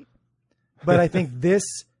that's silly. But I think this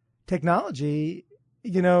technology,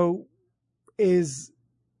 you know, is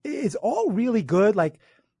all really good. Like,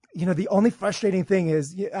 you know, the only frustrating thing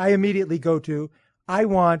is I immediately go to, I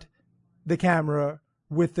want the camera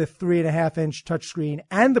with the 3.5-inch touchscreen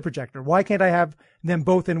and the projector. Why can't I have them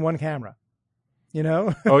both in one camera? You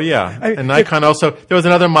know? Oh, yeah. And Nikon also, there was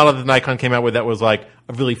another model that Nikon came out with that was like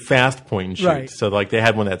a really fast point and shoot. Right. So like they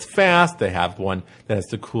had one that's fast, they have one that has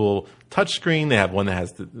the cool touchscreen, they have one that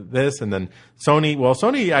has this, and then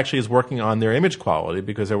Sony actually is working on their image quality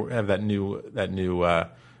because they have that new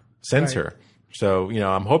sensor. Right. So, you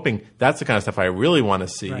know, I'm hoping that's the kind of stuff I really want to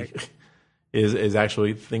see. Right. is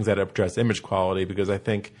actually things that address image quality, because I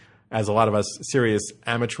think, as a lot of us serious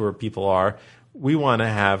amateur people are, we want to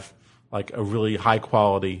have like a really high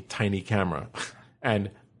quality tiny camera,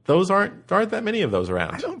 and those aren't that many of those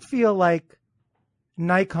around. I don't feel like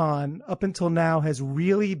Nikon up until now has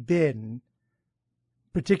really been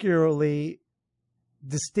particularly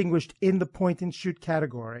distinguished in the point and shoot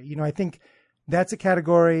category. You know, I think that's a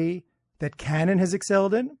category that Canon has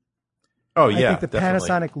excelled in. Oh yeah, I think the definitely.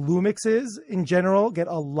 Panasonic Lumixes in general get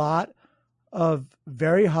a lot of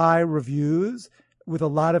very high reviews with a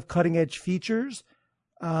lot of cutting edge features.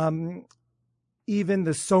 Even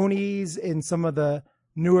the Sonys in some of the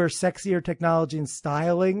newer, sexier technology and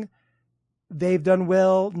styling, they've done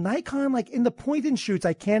well. Nikon, like in the point and shoots,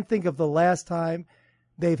 I can't think of the last time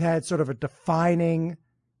they've had sort of a defining,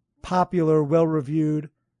 popular, well-reviewed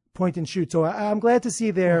point and shoot. So I'm glad to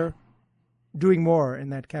see they're doing more in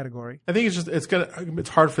that category. I think it's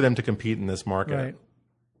hard for them to compete in this market. Right.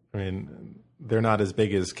 I mean, they're not as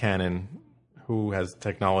big as Canon, who has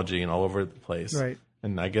technology and all over the place. Right.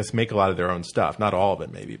 And I guess make a lot of their own stuff. Not all of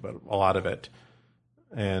it, maybe, but a lot of it.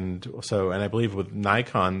 And so, and I believe with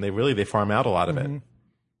Nikon, they farm out a lot of it.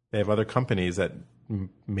 They have other companies that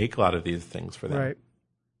make a lot of these things for them. Right.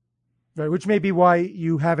 Right. Which may be why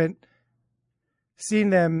you haven't seen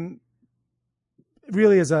them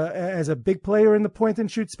really as a big player in the point and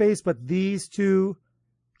shoot space. But these two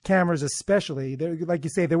cameras, especially, like you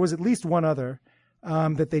say, there was at least one other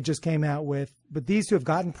that they just came out with. But these two have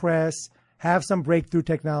gotten press, have some breakthrough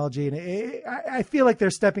technology, and I feel like they're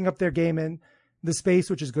stepping up their game in the space,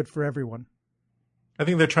 which is good for everyone. I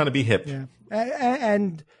think they're trying to be hip. Yeah.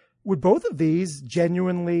 And with both of these,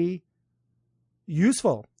 genuinely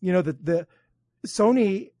useful. You know, the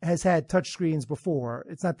Sony has had touchscreens before.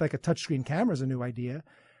 It's not like a touchscreen camera is a new idea.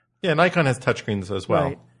 Yeah, Nikon has touchscreens as well.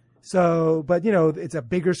 Right. So, but it's a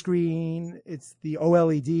bigger screen. It's the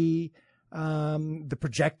OLED, the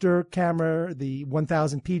projector camera, the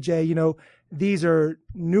 1000 PJ. These are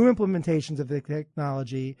new implementations of the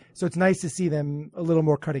technology. So it's nice to see them a little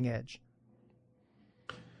more cutting edge.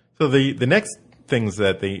 So the next things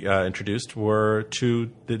that they introduced were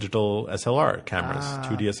 2 digital SLR cameras,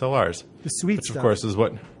 2 DSLRs. The sweet which stuff. Of course, is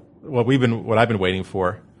what I've been waiting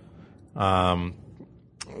for.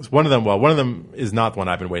 One of them is not the one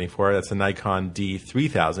I've been waiting for. That's the Nikon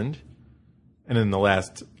D3000. And in the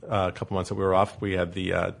last couple months that we were off, we had the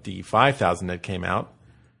D5000 that came out.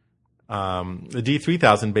 The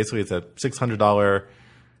D3000 basically is a $600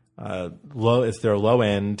 it's their low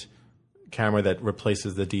end camera that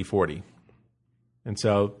replaces the D40. And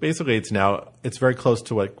so basically it's very close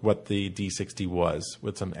to what the D60 was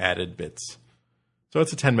with some added bits. So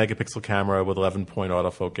it's a 10 megapixel camera with 11-point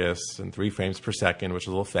autofocus and 3 frames per second, which is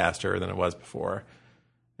a little faster than it was before.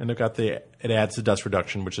 And it adds the dust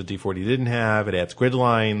reduction, which the D40 didn't have. It adds grid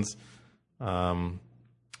lines. And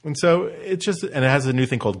so it has a new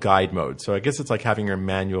thing called guide mode. So I guess it's like having your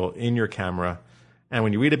manual in your camera. And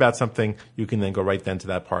when you read about something, you can then go right then to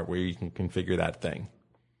that part where you can configure that thing.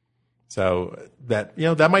 So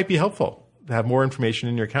that might be helpful to have more information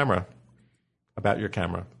in your camera about your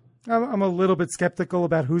camera. I'm a little bit skeptical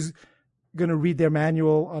about who's going to read their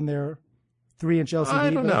manual on their 3-inch LCD. I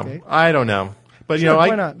don't know. Okay. I don't know. But sure, why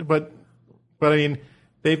not? But I mean,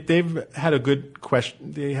 they've had a good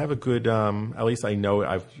question. They have a good. At least I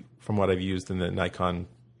know from what I've used in the Nikon.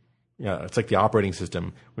 Yeah, it's like the operating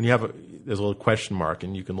system. When you have there's a little question mark,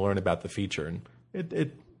 and you can learn about the feature.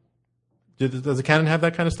 And does the Canon have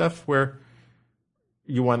that kind of stuff where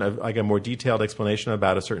you want a more detailed explanation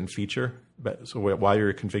about a certain feature, so while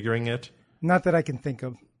you're configuring it? Not that I can think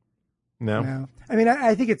of. No. I mean,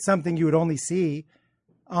 I think it's something you would only see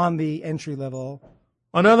on the entry level.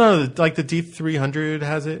 Oh no! Like the D300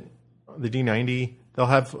 has it, the D90.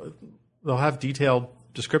 They'll have detailed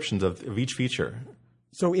descriptions of each feature.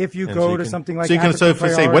 So if you go to something like so you can Aperture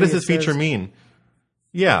say, what does Priority, this feature mean?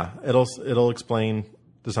 Yeah, it'll explain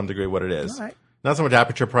to some degree what it is. Right. Not so much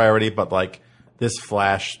aperture priority, but like this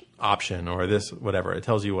flash option or this whatever. It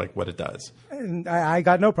tells you what it does. And I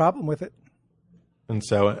got no problem with it. And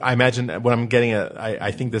so I imagine what I'm getting at,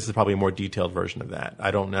 I think this is probably a more detailed version of that.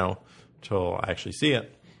 I don't know until I actually see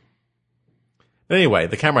it. But anyway,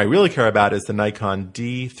 the camera I really care about is the Nikon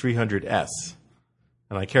D300S.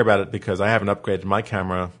 And I care about it because I haven't upgraded my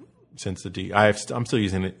camera since I'm still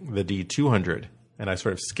using the D200, and I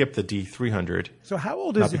sort of skipped the D300. So how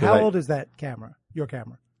old is that camera? Your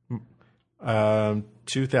camera?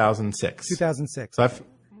 2006. 2006. So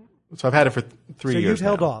I've had it for 3 years. So you've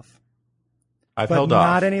held off. I've held off.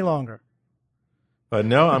 Not any longer. But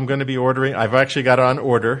no, I'm going to be ordering. I've actually got it on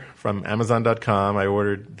order from Amazon.com. I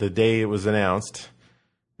ordered the day it was announced,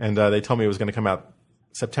 and they told me it was going to come out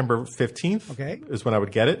September 15th. Okay. Is when I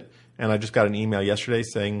would get it. And I just got an email yesterday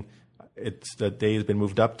saying the day has been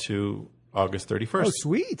moved up to August 31st. Oh,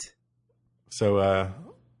 sweet. So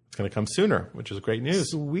it's going to come sooner, which is great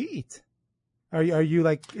news. Sweet. Are you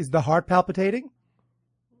is the heart palpitating?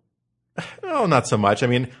 No, not so much. I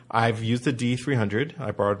mean, I've used the D300.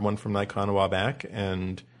 I borrowed one from Nikon a while back,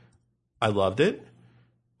 and I loved it.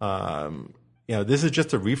 This is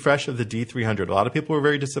just a refresh of the D300. A lot of people were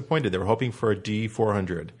very disappointed. They were hoping for a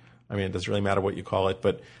D400. I mean, it doesn't really matter what you call it,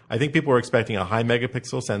 but I think people were expecting a high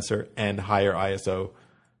megapixel sensor and higher ISO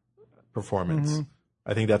performance. Mm-hmm.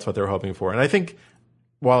 I think that's what they were hoping for. And I think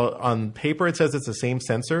while on paper it says it's the same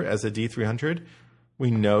sensor as the D300,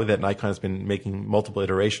 we know that Nikon has been making multiple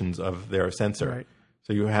iterations of their sensor. Right.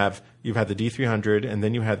 So you've had the D300, and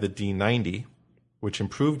then you had the D90, which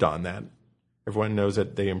improved on that. Everyone knows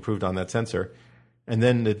that they improved on that sensor. And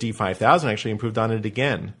then the D5000 actually improved on it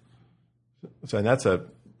again. And that's a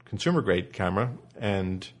consumer grade camera,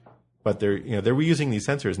 but they're reusing these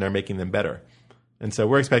sensors and they're making them better. And so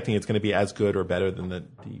we're expecting it's going to be as good or better than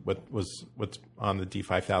what's on the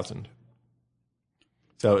D5000.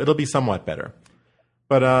 So it'll be somewhat better.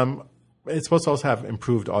 But it's supposed to also have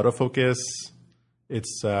improved autofocus. It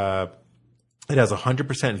has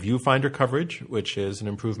 100% viewfinder coverage, which is an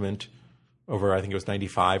improvement over, I think it was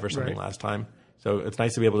 95 or something last time. So it's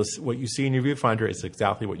nice to be able to, what you see in your viewfinder is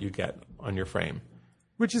exactly what you get on your frame.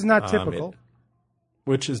 Which is not typical.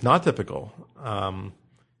 Which is not typical.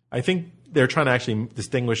 I think they're trying to actually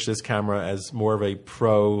distinguish this camera as more of a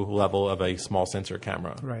pro level of a small sensor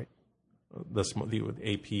camera. Right. The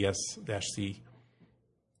APS-C.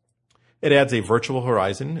 It adds a virtual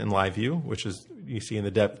horizon in live view, which is you see in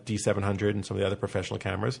the D700 and some of the other professional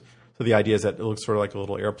cameras. So the idea is that it looks sort of like a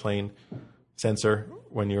little airplane sensor.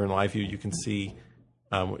 When you're in live view, you can see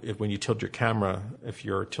when you tilt your camera, if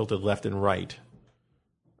you're tilted left and right,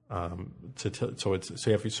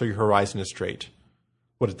 so your horizon is straight.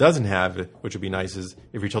 What it doesn't have, which would be nice, is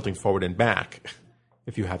if you're tilting forward and back,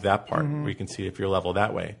 if you have that part where you can see if you're level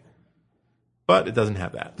that way. But it doesn't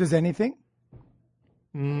have that. Does anything?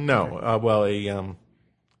 No. Well,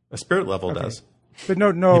 a spirit level does. But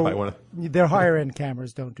no, their higher end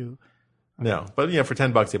cameras don't do. No, but for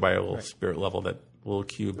 $10 they buy a little spirit level, that little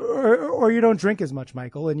cube. Or you don't drink as much,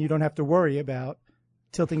 Michael, and you don't have to worry about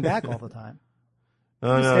tilting back all the time.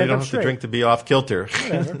 No, you don't have to drink to be off kilter.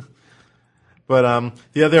 But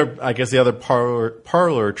the other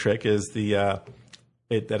parlor trick is that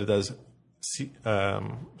it does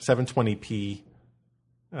 720p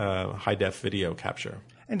high def video capture.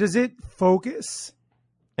 And does it focus?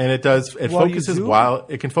 And it does. It focuses while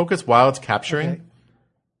it can focus while it's capturing. Okay.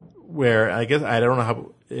 Where I guess I don't know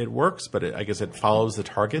how it works, but I guess it follows the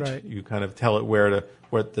target. Right. You kind of tell it where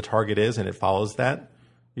the target is, and it follows that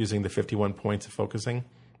using the 51 points of focusing.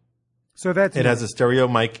 So it has a stereo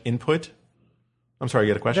mic input. I'm sorry,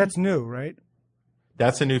 you had a question? That's new, right?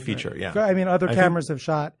 That's a new feature. Right. Yeah. I mean, other cameras have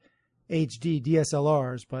shot HD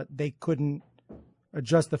DSLRs, but they couldn't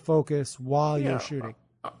adjust the focus while you're shooting.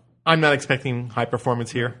 I'm not expecting high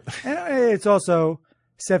performance here. And it's also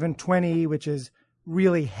 720, which is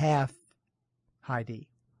really half high D.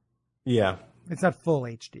 Yeah. It's not full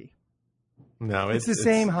HD. No, it's the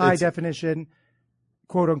same high definition,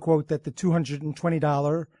 quote unquote, that the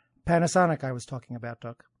 $220 Panasonic I was talking about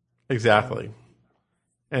took. Exactly.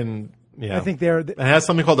 And yeah, I think it has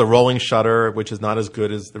something called a rolling shutter, which is not as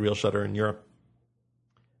good as the real shutter in your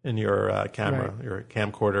camera, your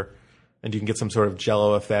camcorder, and you can get some sort of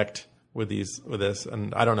jello effect with this.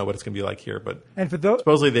 And I don't know what it's going to be like here, but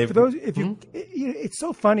supposedly it's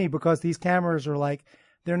so funny because these cameras are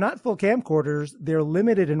they're not full camcorders; they're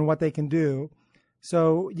limited in what they can do.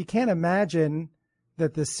 So you can't imagine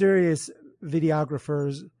that the serious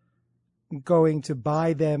videographers going to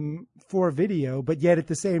buy them for video, but yet at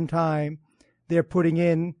the same time they're putting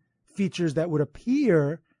in features that would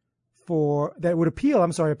appeal towards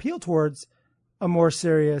a more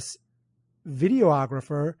serious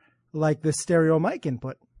videographer, like the stereo mic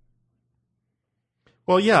input.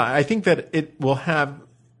 Well, yeah, I think that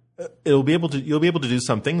you'll be able to do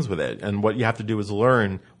some things with it, and what you have to do is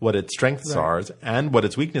learn what its strengths are and what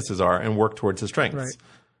its weaknesses are, and work towards the strengths.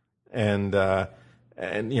 Right.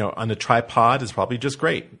 And on a tripod is probably just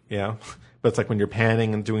great, but it's like when you're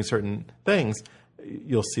panning and doing certain things,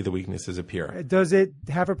 you'll see the weaknesses appear. Does it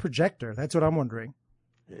have a projector? That's what I'm wondering.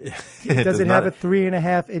 Does it have a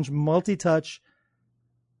 3.5-inch multi-touch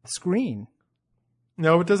screen?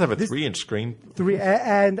 No, it does have a 3-inch screen.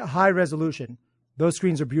 And high resolution. Those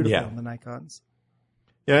screens are beautiful on the Nikons.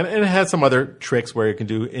 Yeah, and it has some other tricks where you can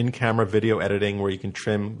do in-camera video editing, where you can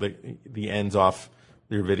trim the ends off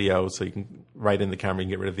your video, so you can right in the camera, you can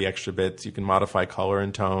get rid of the extra bits. You can modify color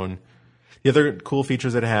and tone. The other cool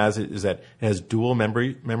features it has is that it has dual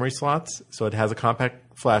memory slots. So it has a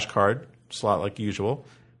compact flash card slot like usual,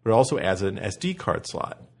 but it also adds an SD card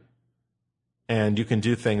slot. And you can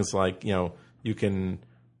do things like, you can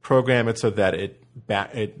program it so that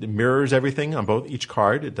it mirrors everything on each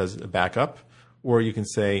card. It does a backup, or you can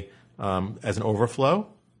say as an overflow.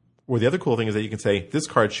 Or the other cool thing is that you can say this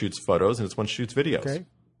card shoots photos and this one shoots videos. Okay.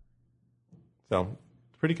 So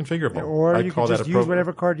it's pretty configurable. Or you can just use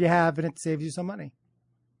whatever card you have and it saves you some money.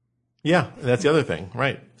 Yeah, that's the other thing,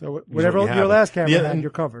 right? So whatever your last camera had,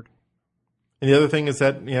 you're covered. And the other thing is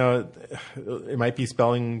that it might be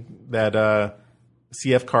spelling that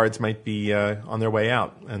CF cards might be on their way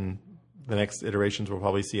out, and the next iterations will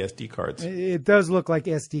probably see SD cards. It does look like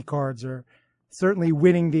SD cards are certainly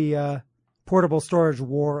winning the portable storage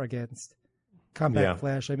war against compact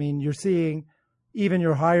flash. I mean, you're seeing even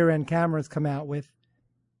your higher end cameras come out with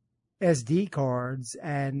SD cards,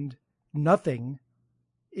 and nothing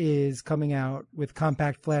is coming out with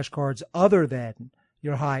compact flash cards other than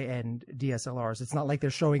your high end DSLRs. It's not like they're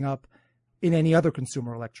showing up in any other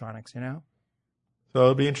consumer electronics, So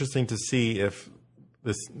it'll be interesting to see if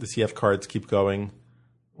the CF cards keep going,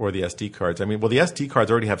 or the SD cards. I mean, well, the SD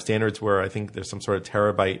cards already have standards where I think there's some sort of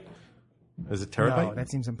terabyte. Is it terabyte? No, that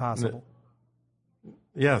seems impossible.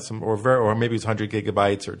 Yeah, or maybe it's 100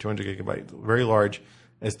 gigabytes or 200 gigabytes, very large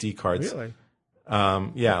SD cards. Really?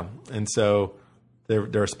 Yeah, and so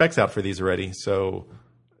there are specs out for these already. So,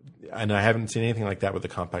 and I haven't seen anything like that with the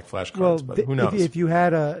compact flash cards. But who knows? If you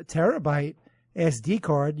had a terabyte SD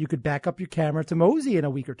card, you could back up your camera to Mozy in a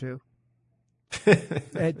week or two.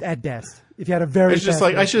 at best. If you had a very I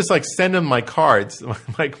should just like send them my cards, my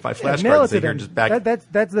flashcards. mail it to Say, them. "Here, just back."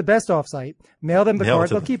 That's the best offsite. Mail them the Mail it cards.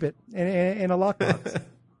 to They'll them. keep it in a lockbox.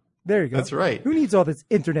 There you go. That's right. Who needs all this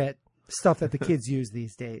internet stuff that the kids use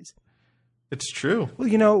these days? It's true. Well,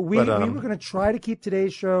 we were going to try to keep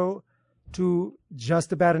today's show to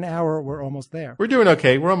just about an hour. We're almost there. We're doing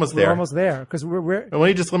okay. We're almost there. We're almost there because we're And let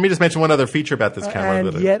me just mention one other feature about this camera.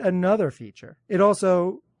 and yet another feature. It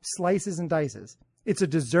also slices and dices. It's a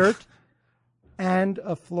dessert and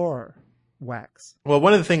a floor wax. Well,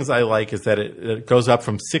 one of the things I like is that it goes up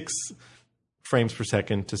from 6 frames per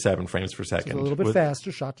second to 7 frames per second. It's a little bit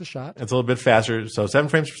faster, shot to shot. It's a little bit faster, so 7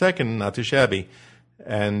 frames per second, not too shabby,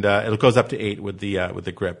 and it goes up to 8 with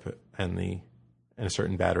the grip and a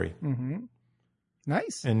certain battery.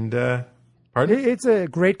 Nice. And pardon? It's a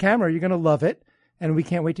great camera. You're going to love it, and we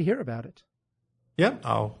can't wait to hear about it. Yeah,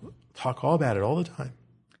 I'll talk all about it all the time.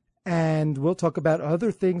 And we'll talk about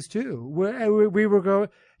other things too. We were going,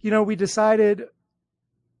 we decided,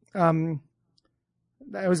 I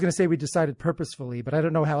was going to say we decided purposefully, but I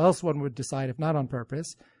don't know how else one would decide if not on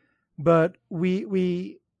purpose. But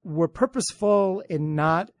we were purposeful in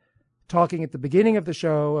not talking at the beginning of the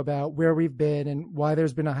show about where we've been and why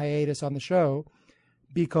there's been a hiatus on the show,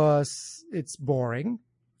 because it's boring.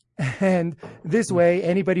 And this way,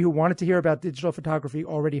 anybody who wanted to hear about digital photography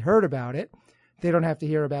already heard about it. They don't have to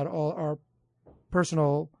hear about all our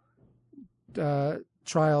personal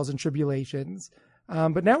trials and tribulations.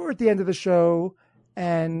 But now we're at the end of the show,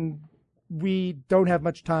 and we don't have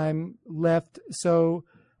much time left. So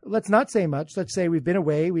let's not say much. Let's say we've been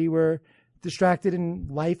away. We were distracted and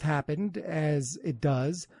life happened, as it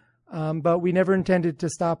does. But we never intended to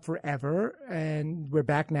stop forever. And we're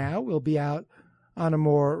back now. We'll be out on a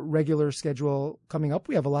more regular schedule coming up.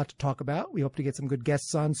 We have a lot to talk about. We hope to get some good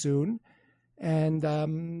guests on soon.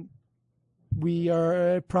 And we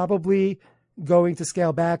are probably going to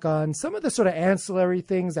scale back on some of the sort of ancillary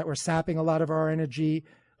things that were sapping a lot of our energy,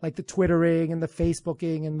 like the Twittering and the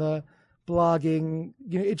Facebooking and the blogging.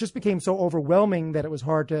 It just became so overwhelming that it was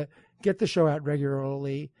hard to get the show out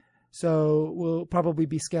regularly. So we'll probably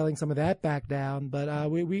be scaling some of that back down.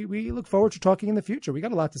 But we look forward to talking in the future. We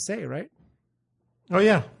got a lot to say, right? Oh,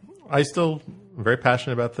 yeah. I still am very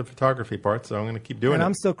passionate about the photography part, so I'm going to keep doing it. And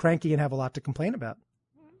I'm still cranky and have a lot to complain about.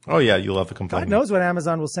 Oh, yeah, you love the complaining. God knows what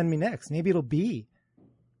Amazon will send me next. Maybe it'll be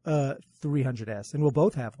 300S, and we'll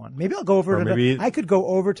both have one. Maybe I'll go over I could go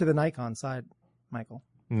over to the Nikon side, Michael.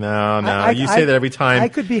 No, you say that every time. I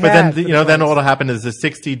could be but had. Then, then what'll happen is the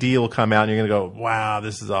 60D will come out, and you're going to go, wow,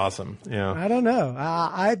 this is awesome. I don't know.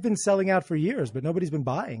 I've been selling out for years, but nobody's been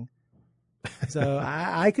buying. So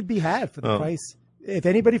I could be had for the price. If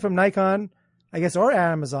anybody from Nikon, I guess, or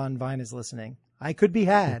Amazon Vine is listening, I could be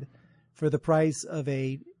had for the price of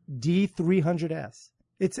a D300S.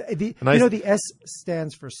 It's the S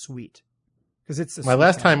stands for sweet, because it's a my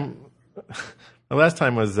last time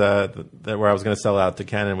was that where I was going to sell out to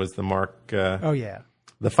Canon was the Mark. The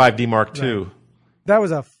 5D Mark II. Right. That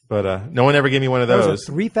was but no one ever gave me one of those. That was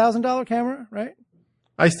a $3,000 camera, right?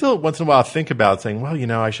 I still once in a while think about saying,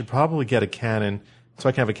 well, I should probably get a Canon so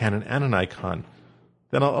I can have a Canon and a Nikon.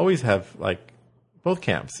 Then I'll always have both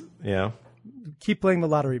cams. Keep playing the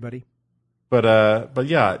lottery, buddy. But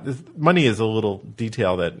yeah, money is a little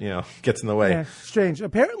detail that gets in the way. Yeah, strange.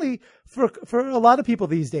 Apparently, for a lot of people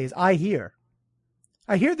these days, I hear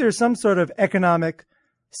there's some sort of economic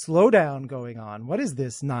slowdown going on. What is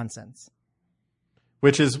this nonsense?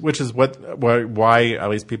 Which is why at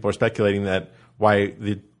least people are speculating that why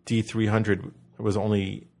the D300 was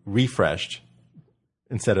only refreshed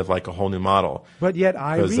instead of like a whole new model. But yet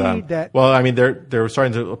I read that. Well, I mean, they're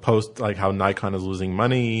starting to post like how Nikon is losing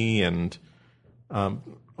money, and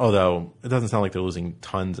although it doesn't sound like they're losing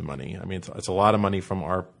tons of money. I mean, it's a lot of money from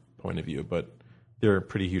our point of view, but they're a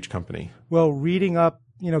pretty huge company. Well, reading up,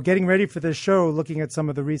 getting ready for this show, looking at some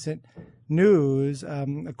of the recent news,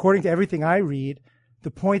 according to everything I read,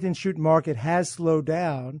 the point and shoot market has slowed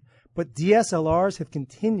down, but DSLRs have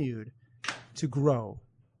continued to grow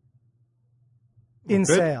in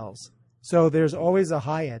sales. So there's always a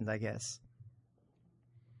high end, I guess.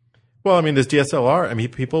 Well, I mean, there's DSLR. I mean,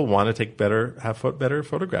 people want to have better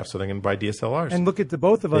photographs, so they're going to buy DSLRs. And look at the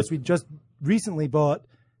both of us. We just recently bought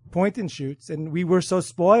point and shoots, and we were so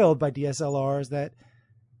spoiled by DSLRs that,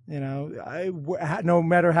 no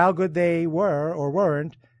matter how good they were or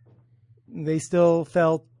weren't, they still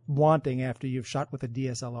felt wanting after you've shot with a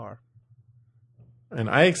DSLR. And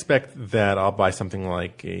I expect that I'll buy something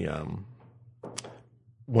like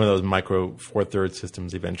one of those micro 4/3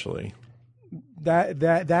 systems eventually.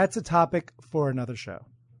 That's a topic for another show.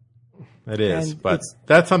 It is, And but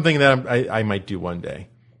that's something that I might do one day.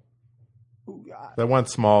 I want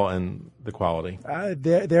small and the quality.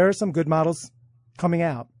 There are some good models coming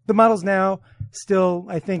out. The models now still,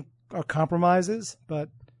 I think, are compromises, but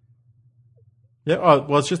yeah. Oh,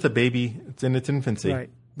 well, it's just a baby. It's in its infancy.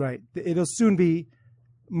 right. It'll soon be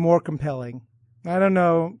more compelling. I don't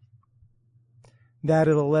know that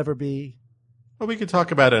it'll ever be. Well, we could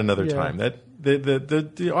talk about it another time. That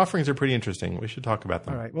the offerings are pretty interesting. We should talk about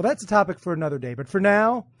them. All right. Well, that's a topic for another day. But for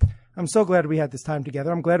now, I'm so glad we had this time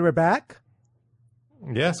together. I'm glad we're back.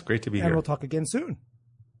 Yes, great to be here. And we'll talk again soon.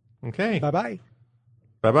 Okay. Bye-bye.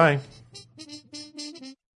 Bye-bye.